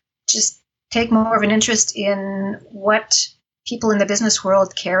just take more of an interest in what people in the business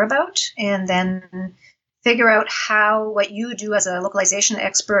world care about, and then figure out how what you do as a localization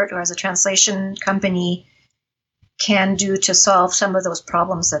expert or as a translation company can do to solve some of those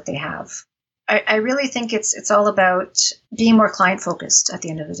problems that they have. I really think it's all about being more client focused at the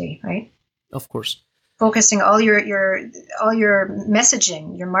end of the day, right? Of course. Focusing all your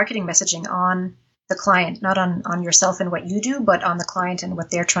messaging, your marketing messaging on the client, not on yourself and what you do, but on the client and what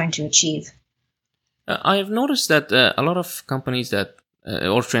they're trying to achieve. I have noticed that a lot of companies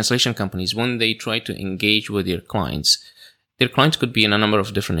or translation companies, when they try to engage with their clients could be in a number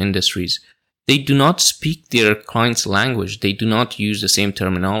of different industries. They do not speak their client's language. They do not use the same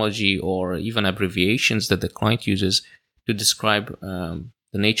terminology or even abbreviations that the client uses to describe the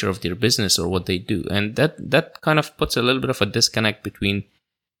nature of their business or what they do. And that kind of puts a little bit of a disconnect between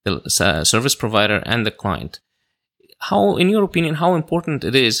the service provider and the client. How, in your opinion, how important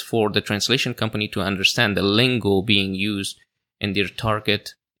it is for the translation company to understand the lingo being used in their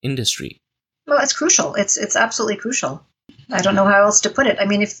target industry? Well, it's crucial. It's absolutely crucial. I don't know how else to put it. I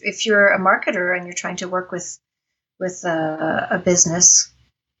mean, if you're a marketer and you're trying to work with a business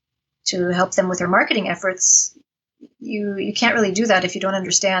to help them with their marketing efforts, you can't really do that if you don't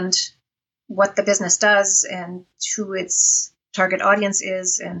understand what the business does and who its target audience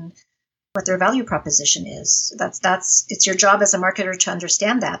is and what their value proposition is. It's your job as a marketer to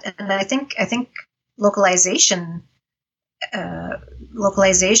understand that. And I think localization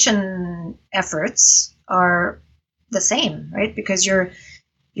efforts are the same, right? Because you're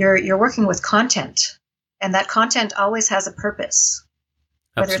working with content, and that content always has a purpose.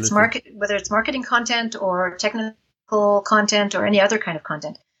 Absolutely. Whether it's marketing content or technical content or any other kind of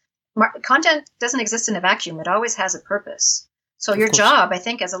content. Content doesn't exist in a vacuum. It always has a purpose. So your job, I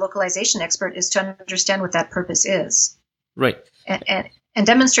think, as a localization expert is to understand what that purpose is. Right. And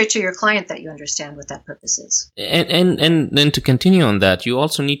demonstrate to your client that you understand what that purpose is. And then to continue on that, you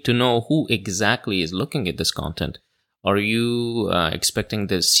also need to know who exactly is looking at this content. Are you expecting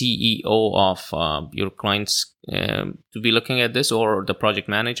the CEO of your clients to be looking at this, or the project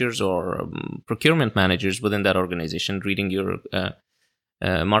managers or procurement managers within that organization reading your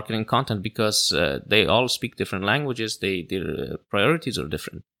marketing content, because they all speak different languages, their priorities are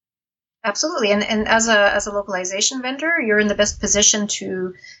different. Absolutely. And as a localization vendor, you're in the best position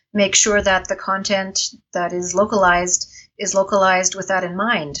to make sure that the content that is localized with that in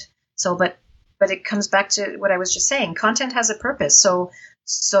mind. So, but it comes back to what I was just saying. Content has a purpose. So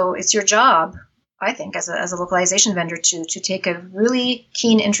it's your job, I think, as a localization vendor to take a really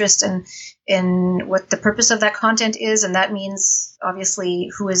keen interest in what the purpose of that content is. And that means,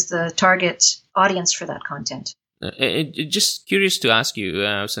 obviously, who is the target audience for that content. Just curious to ask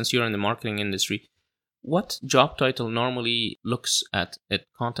you, since you're in the marketing industry, what job title normally looks at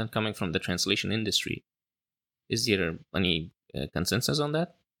content coming from the translation industry? Is there any consensus on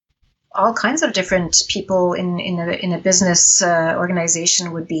that? All kinds of different people in a business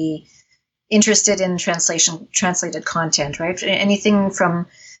organization would be interested in translated content, right? Anything from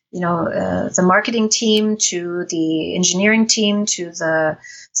the marketing team to the engineering team to the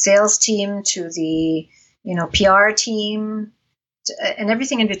sales team to the PR team and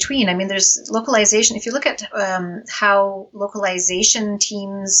everything in between. I mean, there's localization. If you look at how localization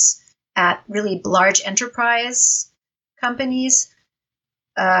teams at really large enterprise companies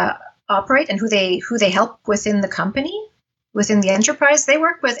operate and who they help within the company, within the enterprise, they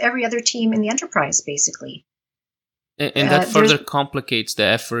work with every other team in the enterprise, basically. And that further complicates the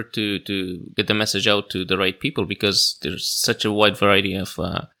effort to get the message out to the right people, because there's such a wide variety of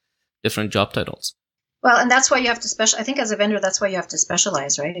different job titles. Well, and that's why you have to I think as a vendor, that's why you have to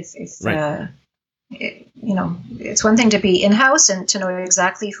specialize, right? Right. It's one thing to be in-house and to know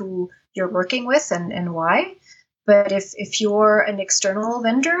exactly who you're working with and why. But if you're an external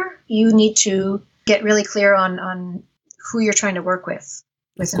vendor, you need to get really clear on who you're trying to work with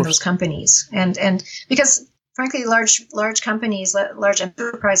within those companies. And because frankly, large companies, large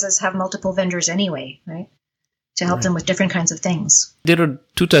enterprises have multiple vendors anyway, right? To help them with different kinds of things. There are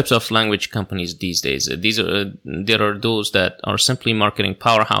two types of language companies these days. There are those that are simply marketing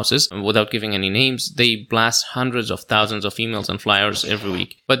powerhouses. Without giving any names, they blast hundreds of thousands of emails and flyers every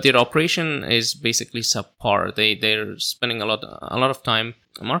week. But their operation is basically subpar. They're spending a lot of time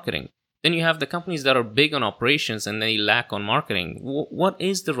marketing. Then you have the companies that are big on operations and they lack on marketing. What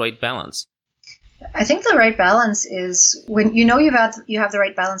is the right balance? I think the right balance is when you have the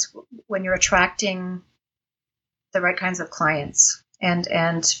right balance when you're attracting the right kinds of clients, and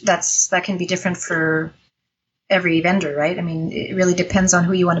that can be different for every vendor, right? I mean, it really depends on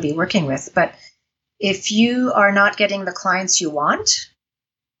who you want to be working with. But if you are not getting the clients you want,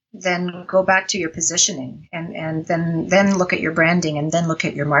 then go back to your positioning, and then look at your branding, and then look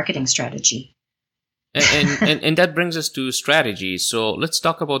at your marketing strategy. And that brings us to strategy. So let's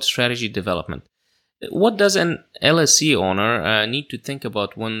talk about strategy development. What does an LSC owner need to think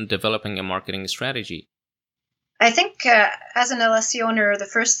about when developing a marketing strategy? I think as an LSC owner, the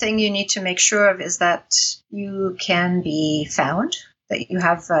first thing you need to make sure of is that you can be found, that you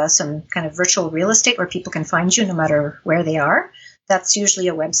have some kind of virtual real estate where people can find you no matter where they are. That's usually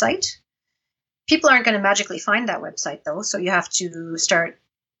a website. People aren't going to magically find that website, though, so you have to start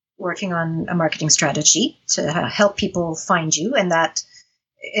working on a marketing strategy to help people find you, and that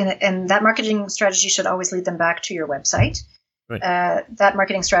marketing strategy should always lead them back to your website. Right. That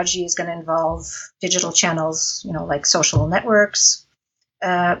marketing strategy is going to involve digital channels, like social networks.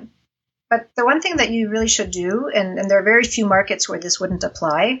 But the one thing that you really should do, and there are very few markets where this wouldn't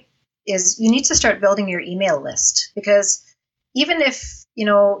apply, is you need to start building your email list. Because even if,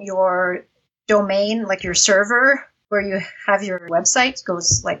 your domain, like your server where you have your website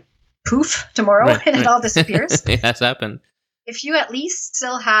goes like poof tomorrow and it all disappears. It has happened. If you at least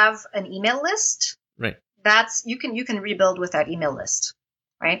still have an email list, right, that's you can rebuild with that email list,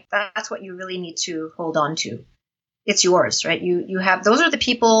 right? That's what you really need to hold on to. It's yours, right? You have, those are the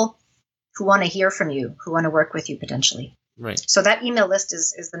people who want to hear from you, who want to work with you potentially. Right. So that email list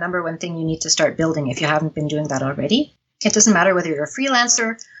is the number one thing you need to start building if you haven't been doing that already. It doesn't matter whether you're a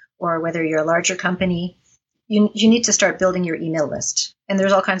freelancer or whether you're a larger company. You need to start building your email list. And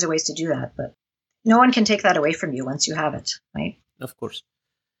there's all kinds of ways to do that, but no one can take that away from you once you have it, right? Of course.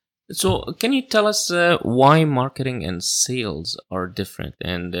 So can you tell us why marketing and sales are different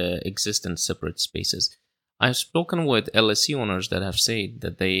and exist in separate spaces? I've spoken with LSC owners that have said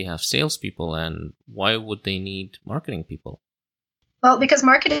that they have salespeople, and why would they need marketing people? Well, because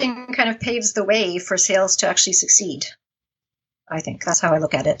marketing kind of paves the way for sales to actually succeed. I think that's how I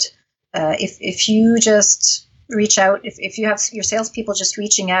look at it. If you just reach out, if you have your salespeople just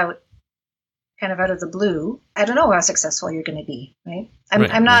reaching out kind of out of the blue, I don't know how successful you're going to be, right?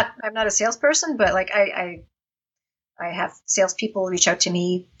 I'm not a salesperson, but like I have salespeople reach out to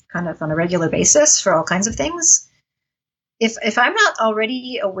me kind of on a regular basis for all kinds of things. If I'm not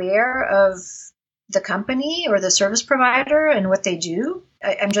already aware of the company or the service provider and what they do,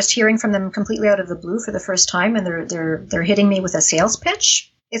 I'm just hearing from them completely out of the blue for the first time, and they're hitting me with a sales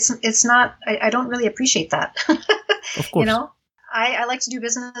pitch. It's not. I don't really appreciate that. Of course. I like to do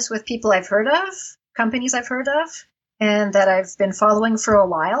business with people I've heard of, companies I've heard of, and that I've been following for a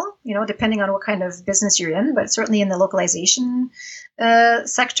while, depending on what kind of business you're in, but certainly in the localization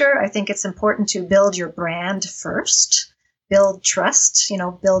sector, I think it's important to build your brand first, build trust,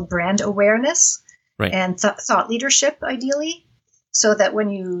 build brand awareness, right, and thought leadership, ideally, so that when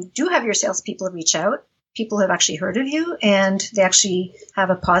you do have your salespeople reach out, people have actually heard of you and they actually have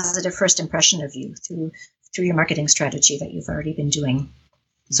a positive first impression of you through your marketing strategy that you've already been doing.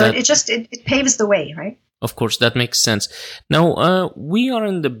 So it paves the way, right? Of course, that makes sense. Now, we are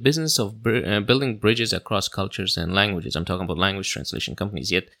in the business of building bridges across cultures and languages. I'm talking about language translation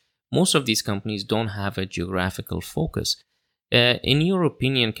companies, yet most of these companies don't have a geographical focus. In your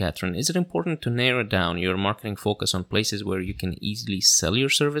opinion, Catherine, is it important to narrow down your marketing focus on places where you can easily sell your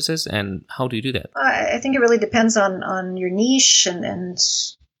services, and how do you do that? I think it really depends on your niche, and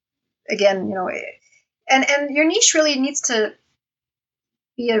again, and your niche really needs to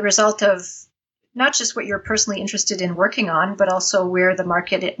be a result of not just what you're personally interested in working on, but also where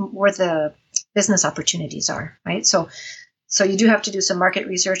the business opportunities are, right? So you do have to do some market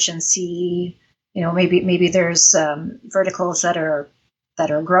research and see, maybe there's verticals that are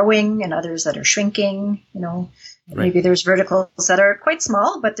growing and others that are shrinking. Right. Maybe there's verticals that are quite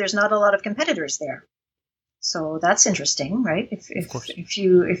small, but there's not a lot of competitors there. So that's interesting, right? If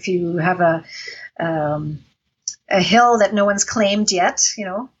you have a hill that no one's claimed yet,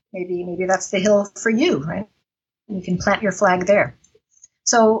 maybe that's the hill for you, right? You can plant your flag there.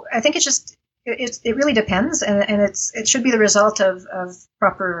 So I think it really depends, and it should be the result of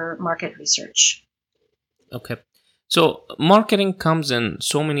proper market research. Okay. So marketing comes in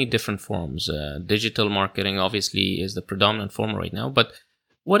so many different forms. Digital marketing obviously is the predominant form right now, but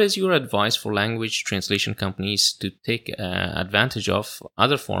what is your advice for language translation companies to take advantage of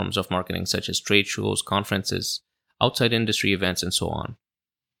other forms of marketing, such as trade shows, conferences, outside industry events, and so on?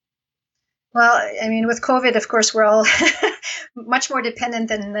 Well, I mean, with COVID, of course, we're all much more dependent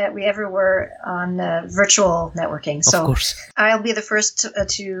than we ever were on virtual networking. So of course. I'll be the first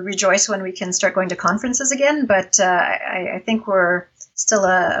to rejoice when we can start going to conferences again. But I think we're still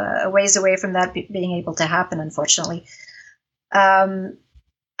a ways away from that being able to happen, unfortunately.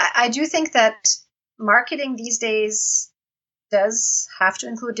 I do think that marketing these days does have to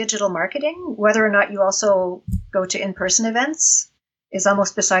include digital marketing. Whether or not you also go to in-person events is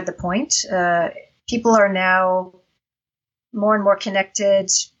almost beside the point. People are now more and more connected,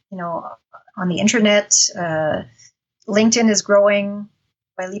 on the internet. LinkedIn is growing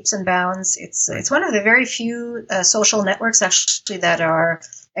by leaps and bounds. It's one of the very few social networks actually that are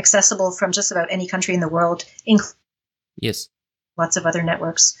accessible from just about any country in the world. Yes. Lots of other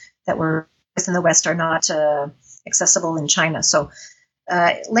networks that were within the West are not accessible in China. So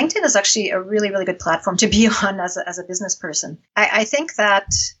LinkedIn is actually a really, really good platform to be on as a business person. I think that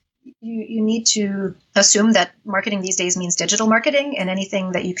you need to assume that marketing these days means digital marketing, and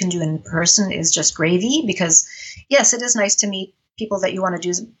anything that you can do in person is just gravy, because yes, it is nice to meet people that you want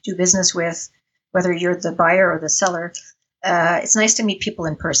to do business with, whether you're the buyer or the seller. It's nice to meet people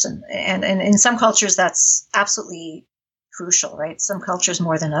in person. And in some cultures, that's absolutely crucial, right? Some cultures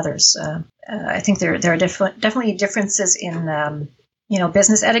more than others. I think there are definitely differences in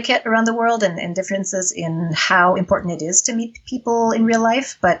business etiquette around the world, and differences in how important it is to meet people in real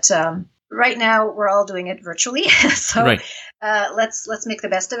life. But right now, we're all doing it virtually. So right. Let's make the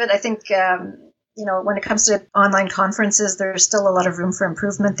best of it. I think, when it comes to online conferences, there's still a lot of room for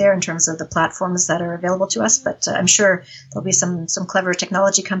improvement there in terms of the platforms that are available to us. But I'm sure there'll be some clever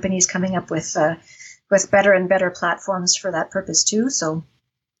technology companies coming up with better and better platforms for that purpose too. So.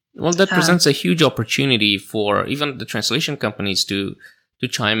 Well, that presents a huge opportunity for even the translation companies to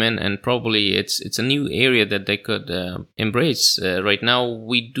chime in, and probably it's a new area that they could embrace. Right now,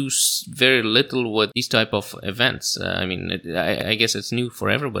 we do very little with these type of events. I guess it's new for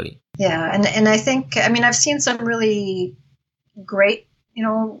everybody. Yeah, and I think, I've seen some really great,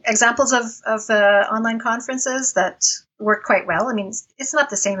 examples of online conferences that work quite well. It's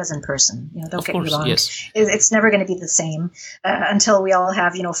not the same as in person. Don't get me wrong. Yes. It's never going to be the same until we all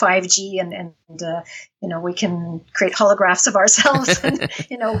have 5G and we can create holographs of ourselves and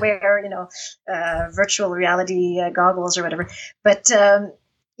wear virtual reality goggles or whatever. But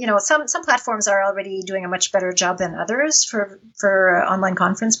some platforms are already doing a much better job than others for online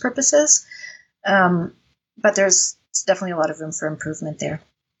conference purposes. But there's definitely a lot of room for improvement there.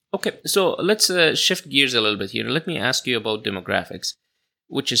 Okay, so let's shift gears a little bit here. Let me ask you about demographics,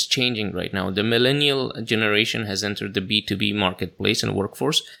 which is changing right now. The millennial generation has entered the B2B marketplace and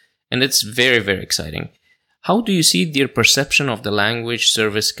workforce, and it's very, very exciting. How do you see their perception of the language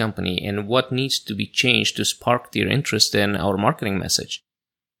service company, and what needs to be changed to spark their interest in our marketing message?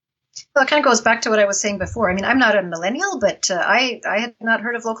 Well, it kind of goes back to what I was saying before. I'm not a millennial, but I had not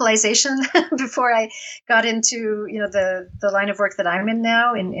heard of localization before I got into the line of work that I'm in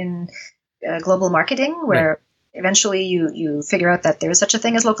now in global marketing, where eventually you figure out that there is such a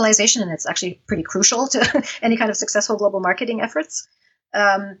thing as localization, and it's actually pretty crucial to any kind of successful global marketing efforts.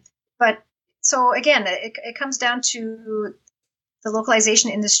 But so again, it comes down to the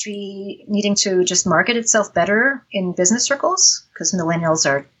localization industry needing to just market itself better in business circles, because millennials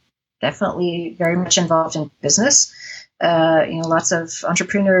are definitely very much involved in business. Lots of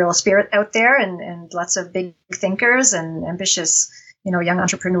entrepreneurial spirit out there, and lots of big thinkers and ambitious, young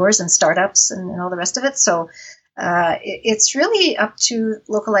entrepreneurs and startups and all the rest of it. So it's really up to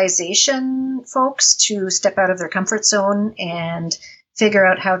localization folks to step out of their comfort zone and figure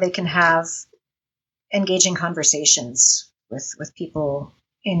out how they can have engaging conversations with people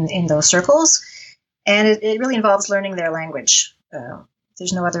in those circles. And it really involves learning their language.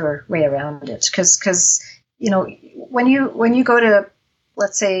 There's no other way around it, because when you go to,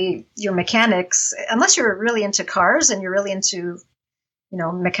 let's say, your mechanics, unless you're really into cars and you're really into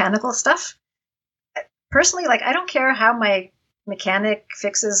mechanical stuff, personally, I don't care how my mechanic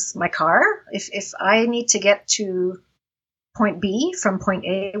fixes my car. If I need to get to point B from point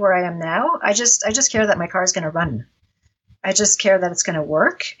A where I am now, I just care that my car is going to run. I just care that it's going to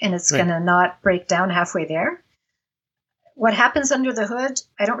work and it's going to not break down halfway there. what happens under the hood,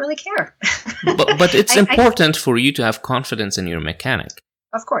 I don't really care. But it's important for you to have confidence in your mechanic.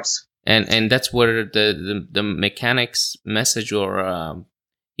 Of course. And that's where the mechanic's message or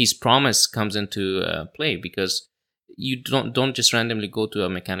his promise comes into play, because you don't just randomly go to a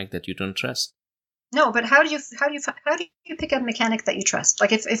mechanic that you don't trust. No, but how do you pick a mechanic that you trust?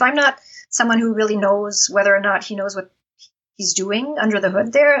 Like if I'm not someone who really knows whether or not he knows what he's doing under the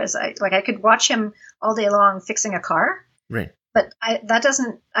hood there, I could watch him all day long fixing a car. Right. But I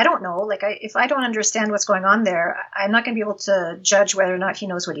don't know. If I don't understand what's going on there, I'm not going to be able to judge whether or not he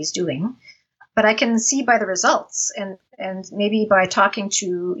knows what he's doing. But I can see by the results and maybe by talking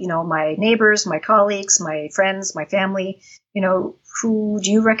to, my neighbors, my colleagues, my friends, my family, who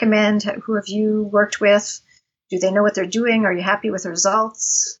do you recommend? Who have you worked with? Do they know what they're doing? Are you happy with the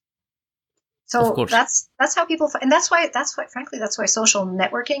results? So that's how people, and that's why frankly, that's why social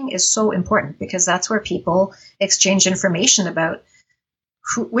networking is so important, because that's where people exchange information about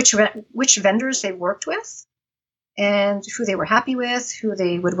which vendors they worked with and who they were happy with, who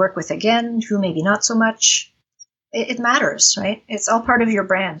they would work with again, who maybe not so much. It matters, right? It's all part of your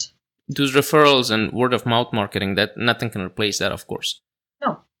brand. Those referrals and word of mouth marketing, that nothing can replace that, of course.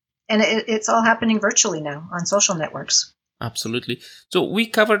 No. And it's all happening virtually now on social networks. Absolutely. So we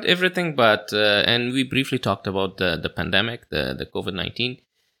covered everything, but and we briefly talked about the pandemic, the COVID-19.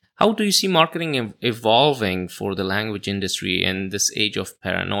 How do you see marketing evolving for the language industry in this age of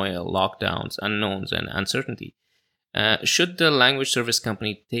paranoia, lockdowns, unknowns, and uncertainty? Should the language service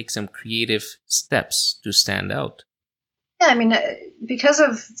company take some creative steps to stand out? Yeah, I mean, because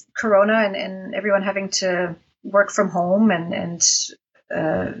of Corona and everyone having to work from home and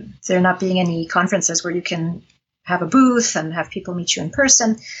there not being any conferences where you can have a booth and have people meet you in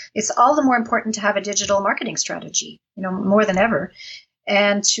person, it's all the more important to have a digital marketing strategy, more than ever,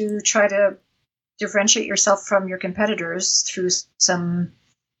 and to try to differentiate yourself from your competitors through some,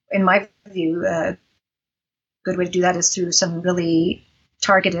 in my view, a good way to do that is through some really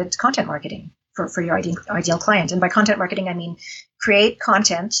targeted content marketing for your ideal client. And by content marketing, I mean create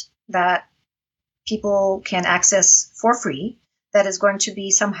content that people can access for free that is going to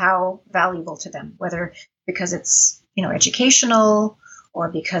be somehow valuable to them, whether because it's, educational or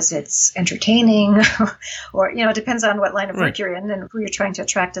because it's entertaining or, it depends on what line of work you're in and who you're trying to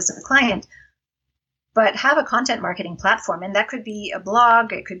attract as a client. But have a content marketing platform, and that could be a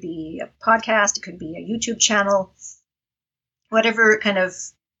blog, it could be a podcast, it could be a YouTube channel, whatever kind of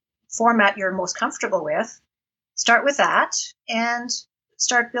format you're most comfortable with. Start with that and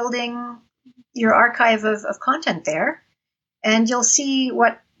start building your archive of content there. And you'll see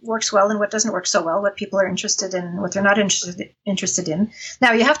what works well and what doesn't work so well, what people are interested in, what they're not interested in.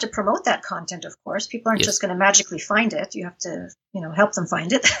 Now, you have to promote that content, of course. People aren't just going to magically find it. You have to, help them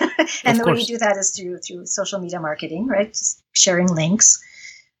find it. And the way you do that is through social media marketing, right? Just sharing links.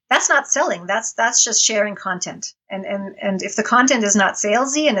 That's not selling. That's just sharing content. And if the content is not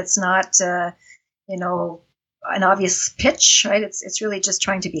salesy and it's not, an obvious pitch, right? It's really just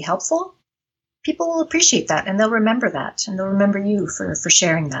trying to be helpful. People will appreciate that, and they'll remember that, and they'll remember you for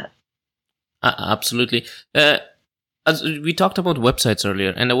sharing that. Absolutely. As we talked about websites earlier,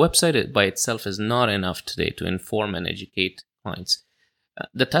 and a website by itself is not enough today to inform and educate clients.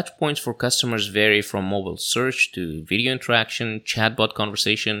 The touch points for customers vary from mobile search to video interaction, chatbot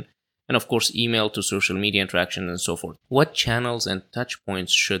conversation, and of course, email to social media interaction and so forth. What channels and touch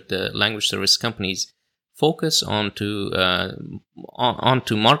points should the language service companies focus on to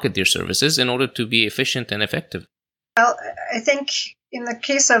market their services in order to be efficient and effective? Well, I think in the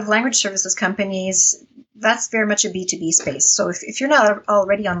case of language services companies, that's very much a B2B space. So if you're not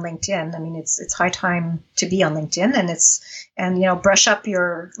already on LinkedIn, I mean, it's high time to be on LinkedIn, and brush up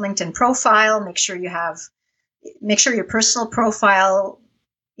your LinkedIn profile. Make sure your personal profile,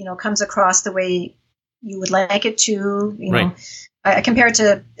 comes across the way you would like it to. Right. I compare it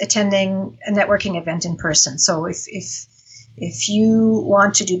to attending a networking event in person. So if you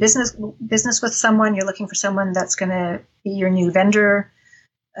want to do business with someone, you're looking for someone that's going to be your new vendor,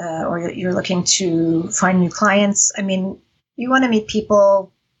 or you're looking to find new clients. I mean, you want to meet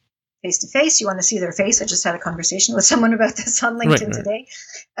people face to face. You want to see their face. I just had a conversation with someone about this on LinkedIn today.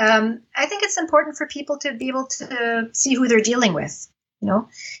 I think it's important for people to be able to see who they're dealing with,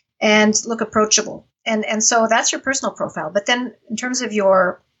 and look approachable. And so that's your personal profile. But then in terms of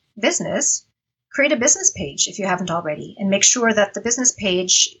your business, create a business page if you haven't already, and make sure that the business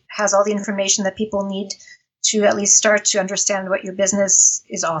page has all the information that people need to at least start to understand what your business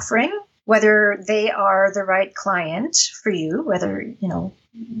is offering, whether they are the right client for you, whether,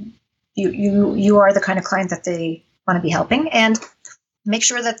 you are the kind of client that they want to be helping, and make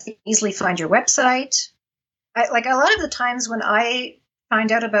sure that they easily find your website, like a lot of the times when I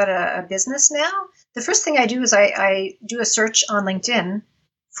find out about a business now, the first thing I do is I do a search on LinkedIn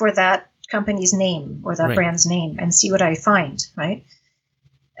for that company's name or that Right. brand's name and see what I find, right?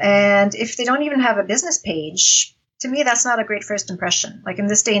 And if they don't even have a business page, to me, that's not a great first impression. Like in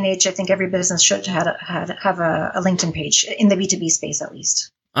this day and age, I think every business should have a LinkedIn page in the B2B space, at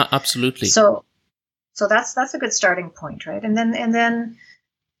least. Absolutely. So that's a good starting point, right? And then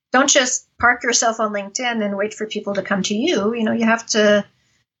don't just park yourself on LinkedIn and wait for people to come to you. You know, you have to.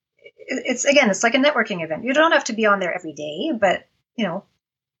 It's like a networking event. You don't have to be on there every day, but you know,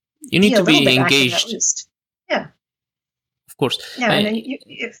 you need to be engaged. at least. Yeah. Of course. Yeah, and then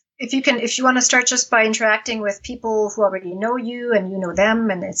if you want to start just by interacting with people who already know you and you know them,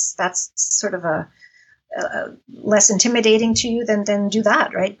 and that's sort of a less intimidating to you, then do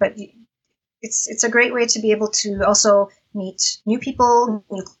that, right? But it's a great way to be able to also meet new people,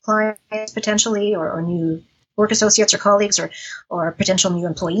 new clients potentially, or new work associates or colleagues or potential new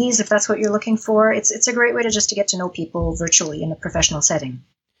employees if that's what you're looking for. It's a great way to get to know people virtually in a professional setting.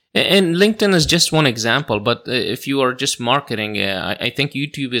 And LinkedIn is just one example, but if you are just marketing, I think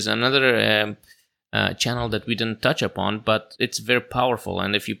YouTube is another channel that we didn't touch upon, but it's very powerful.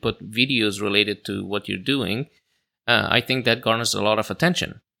 And if you put videos related to what you're doing, I think that garners a lot of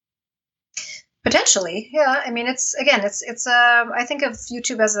attention. Potentially, yeah. I mean, it's I think of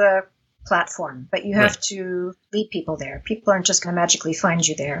YouTube as a platform, but you have to lead people there. People aren't just going to magically find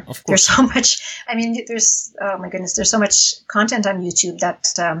you there. Of course. There's so much. I mean, there's so much content on YouTube that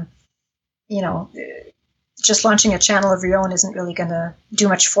just launching a channel of your own isn't really going to do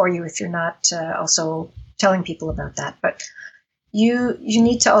much for you if you're not also telling people about that. But you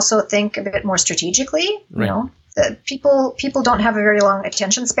need to also think a bit more strategically. Right. You know, people don't have a very long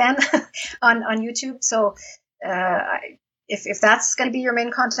attention span on YouTube, so. If that's going to be your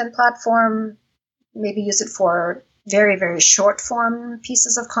main content platform, maybe use it for very, very short form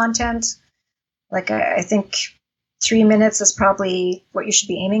pieces of content. Like I think 3 minutes is probably what you should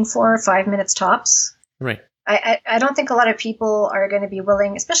be aiming for, 5 minutes tops. Right. I don't think a lot of people are going to be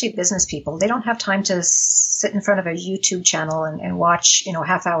willing, especially business people. They don't have time to sit in front of a YouTube channel and watch,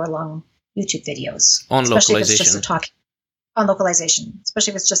 half-hour long YouTube videos. On especially localization. If it's just on localization,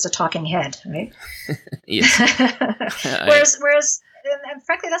 especially if it's just a talking head, right? Yes. Whereas, and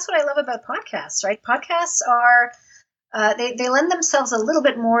frankly, that's what I love about podcasts, right? Podcasts are, they lend themselves a little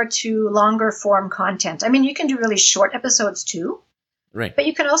bit more to longer form content. I mean, you can do really short episodes too, Right. but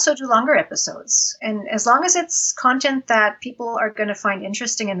you can also do longer episodes. And as long as it's content that people are going to find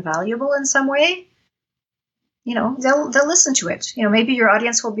interesting and valuable in some way, they'll listen to it. Maybe your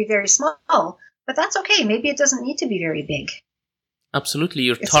audience will be very small, but that's okay. Maybe it doesn't need to be very big. Absolutely.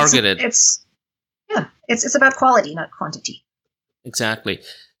 You're targeted. It's about quality, not quantity. Exactly.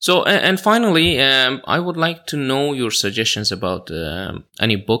 So, and finally, I would like to know your suggestions about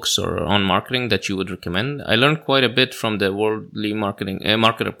any books or on marketing that you would recommend. I learned quite a bit from the Worldly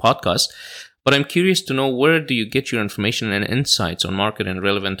Marketer podcast, but I'm curious to know, where do you get your information and insights on marketing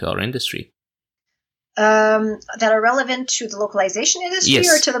relevant to our industry? That are relevant to the localization industry. Yes.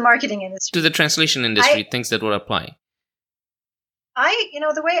 Or to the marketing industry? To the translation industry, things that would apply.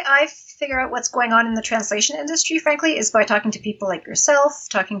 The way I figure out what's going on in the translation industry, frankly, is by talking to people like yourself,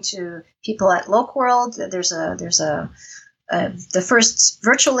 talking to people at Loquworld. There's the first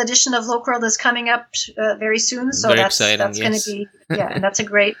virtual edition of Loquworld is coming up very soon, so Very that's exciting, going to be and that's a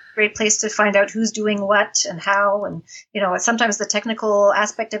great place to find out who's doing what and how, and sometimes the technical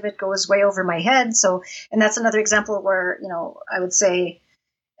aspect of it goes way over my head. So, and that's another example where I would say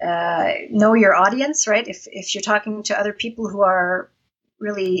know your audience, right? If you're talking to other people who are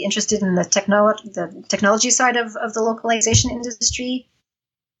really interested in the technology side of the localization industry,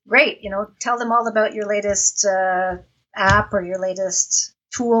 great. Tell them all about your latest app or your latest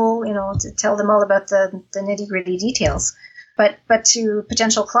tool, to tell them all about the nitty-gritty details. But to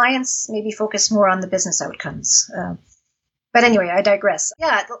potential clients, maybe focus more on the business outcomes. But anyway, I digress.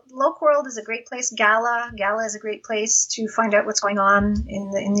 Yeah, Loquworld is a great place. Gala is a great place to find out what's going on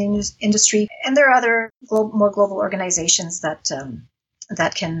in the industry. And there are other more global organizations that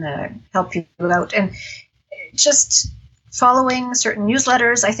can help you out. And just following certain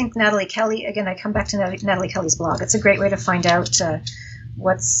newsletters. I think Natalie Kelly, again, I come back to Natalie Kelly's blog. It's a great way to find out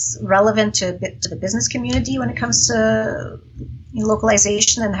what's relevant to the business community when it comes to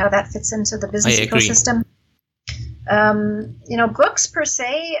localization and how that fits into the business ecosystem. Books per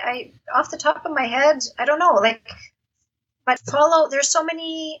se, off the top of my head, I don't know, but there's so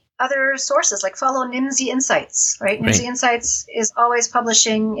many other sources, follow Nimdzi Insights, right? Nimdzi Insights is always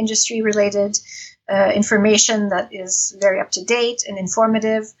publishing industry related information that is very up to date and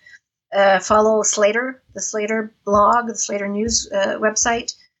informative. Follow Slater, the Slater blog, the Slater News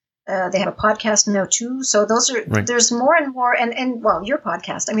website. They have a podcast now too. So there's more and more, and well, your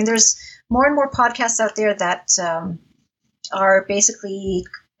podcast. I mean, there's more and more podcasts out there that are basically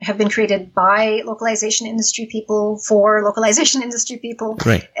have been created by localization industry people for localization industry people.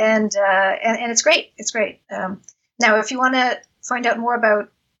 Right. And it's great. It's great. Now, if you want to find out more about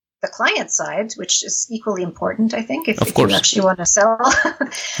the client side, which is equally important, I think, if you actually want to sell,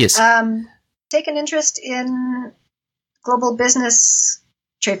 yes. Take an interest in global business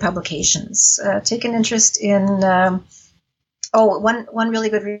trade publications. Take an interest in one really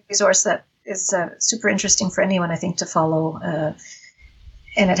good resource that is super interesting for anyone, I think, to follow,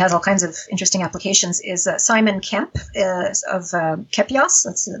 and it has all kinds of interesting applications, is Simon Kemp of Kepios.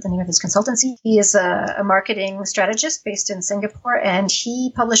 That's the name of his consultancy. He is a marketing strategist based in Singapore, and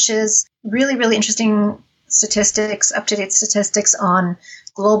he publishes really, really interesting statistics, up-to-date statistics on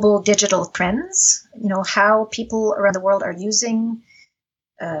global digital trends, how people around the world are using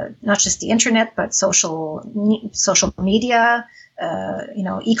not just the internet, but social media,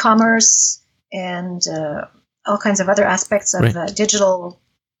 e-commerce, and all kinds of other aspects of digital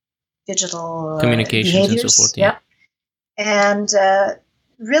communications behaviors. And so forth. Yeah. And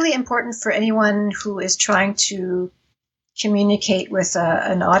really important for anyone who is trying to communicate with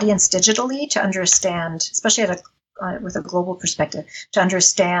an audience digitally to understand, especially with a global perspective, to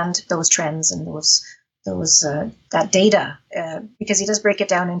understand those trends and that data, because he does break it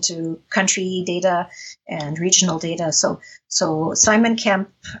down into country data and regional data. So Simon Kemp,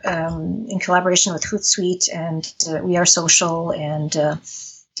 in collaboration with Hootsuite and We Are Social and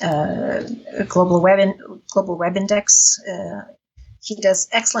Global Web Index, he does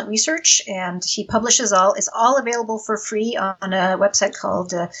excellent research, and he publishes it's all available for free on a website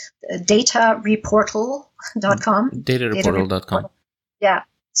called datareportal.com. Datareportal.com. Yeah.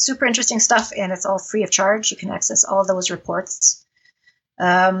 Super interesting stuff, and it's all free of charge. You can access all those reports.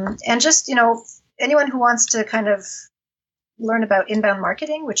 And just, anyone who wants to kind of learn about inbound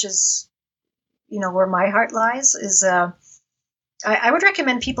marketing, which is, where my heart lies, is I would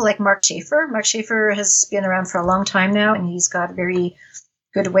recommend people like Mark Schaefer. Mark Schaefer has been around for a long time now, and he's got a very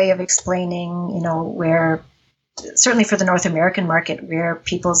good way of explaining, where, certainly for the North American market, where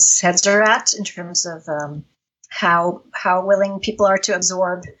people's heads are at in terms of how willing people are to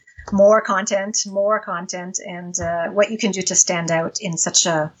absorb more content, and what you can do to stand out in such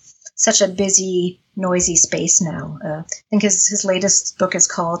a busy, noisy space now. I think his latest book is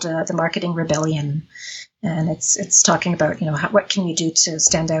called The Marketing Rebellion, and it's talking about what can you do to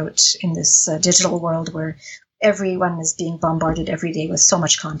stand out in this digital world where everyone is being bombarded every day with so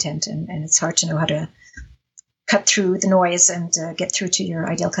much content, and it's hard to know how to cut through the noise and get through to your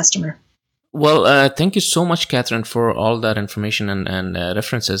ideal customer. Well, thank you so much, Catherine, for all that information and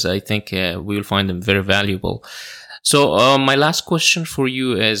references. I think we will find them very valuable. So my last question for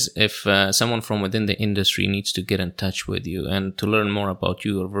you is, if someone from within the industry needs to get in touch with you and to learn more about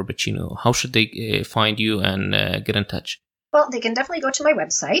you or Verbaccino, how should they find you and get in touch? Well, they can definitely go to my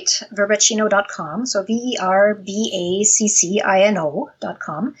website, verbaccino.com, so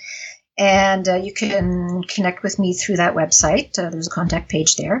verbaccino.com. And you can connect with me through that website. There's a contact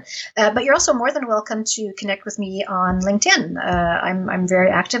page there. But you're also more than welcome to connect with me on LinkedIn. I'm very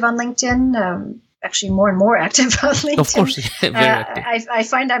active on LinkedIn. Actually, more and more active on LinkedIn. Of course, very active. I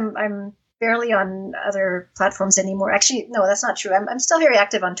find I'm barely on other platforms anymore. Actually, no, that's not true. I'm still very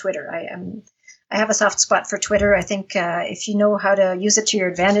active on Twitter. I have a soft spot for Twitter. I think if you know how to use it to your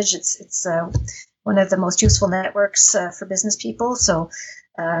advantage, it's one of the most useful networks for business people. So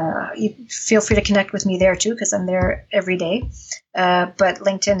you feel free to connect with me there too, because I'm there every day. But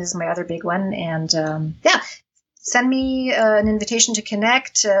LinkedIn is my other big one. And send me an invitation to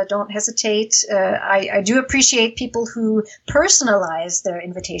connect. Don't hesitate. I do appreciate people who personalize their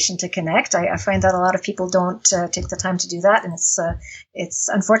invitation to connect. I find that a lot of people don't take the time to do that. And it's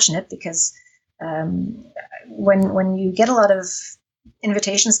unfortunate, because when you get a lot of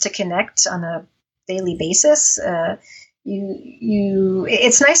invitations to connect on a daily basis,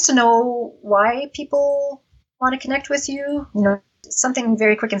 it's nice to know why people want to connect with you. Something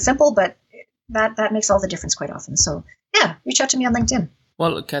very quick and simple, but that makes all the difference quite often. So reach out to me on LinkedIn.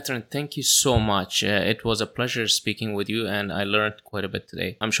 Well, Catherine, thank you so much. It was a pleasure speaking with you, and I learned quite a bit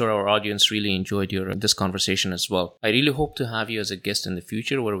today. I'm sure our audience really enjoyed this conversation as well. I really hope to have you as a guest in the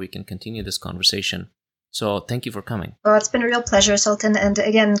future, where we can continue this conversation. So thank you for coming. Well, it's been a real pleasure, Sultan. And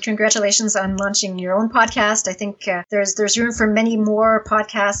again, congratulations on launching your own podcast. I think there's room for many more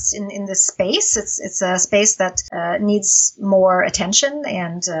podcasts in this space. It's a space that needs more attention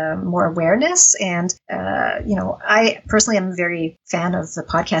and more awareness. And, I personally am a very fan of the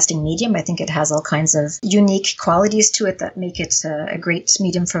podcasting medium. I think it has all kinds of unique qualities to it that make it a great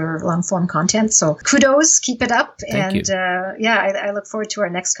medium for long-form content. So kudos, keep it up. Thank you. I look forward to our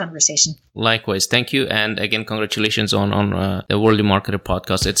next conversation. Likewise. Thank you. And again, congratulations on the Worldly Marketer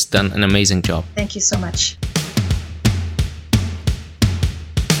podcast. It's done an amazing job. Thank you so much.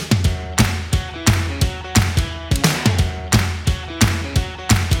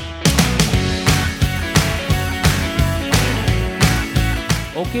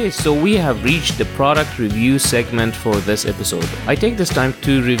 Okay, so we have reached the product review segment for this episode. I take this time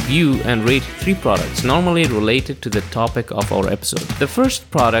to review and rate 3 products normally related to the topic of our episode. The first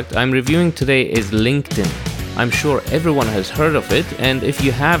product I'm reviewing today is LinkedIn. I'm sure everyone has heard of it, and if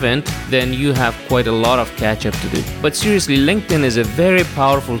you haven't, then you have quite a lot of catch up to do. But seriously, LinkedIn is a very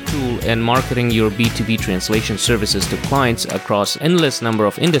powerful tool in marketing your B2B translation services to clients across endless number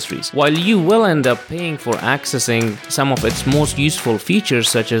of industries. While you will end up paying for accessing some of its most useful features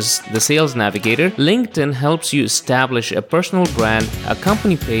such as the Sales Navigator, LinkedIn helps you establish a personal brand, a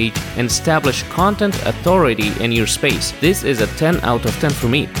company page, and establish content authority in your space. This is a 10 out of 10 for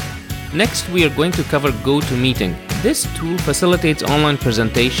me. Next, we are going to cover GoToMeeting. This tool facilitates online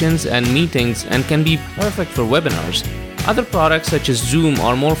presentations and meetings and can be perfect for webinars. Other products such as Zoom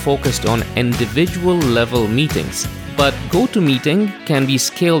are more focused on individual level meetings, but GoToMeeting can be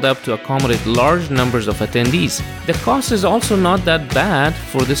scaled up to accommodate large numbers of attendees. The cost is also not that bad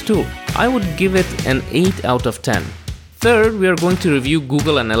for this tool. I would give it an 8 out of 10. Third, we are going to review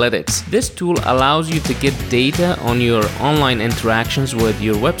Google Analytics. This tool allows you to get data on your online interactions with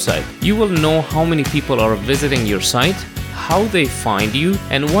your website. You will know how many people are visiting your site, how they find you,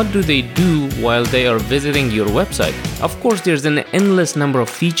 and what do they do while they are visiting your website. Of course, there's an endless number of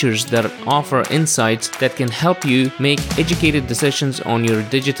features that offer insights that can help you make educated decisions on your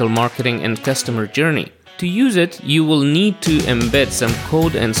digital marketing and customer journey. To use it, you will need to embed some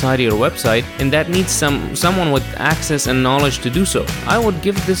code inside your website, and that needs someone with access and knowledge to do so. I would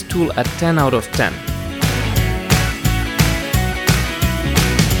give this tool a 10 out of 10.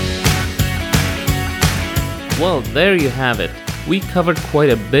 Well, there you have it. We covered quite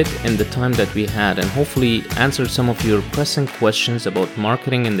a bit in the time that we had and hopefully answered some of your pressing questions about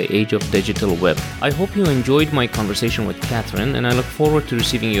marketing in the age of digital web. I hope you enjoyed my conversation with Catherine, and I look forward to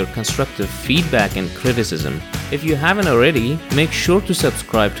receiving your constructive feedback and criticism. If you haven't already, make sure to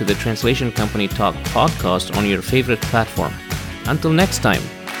subscribe to the Translation Company Talk podcast on your favorite platform. Until next time.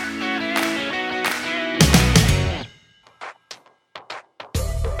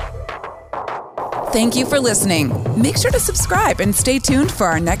 Thank you for listening. Make sure to subscribe and stay tuned for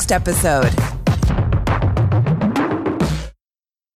our next episode.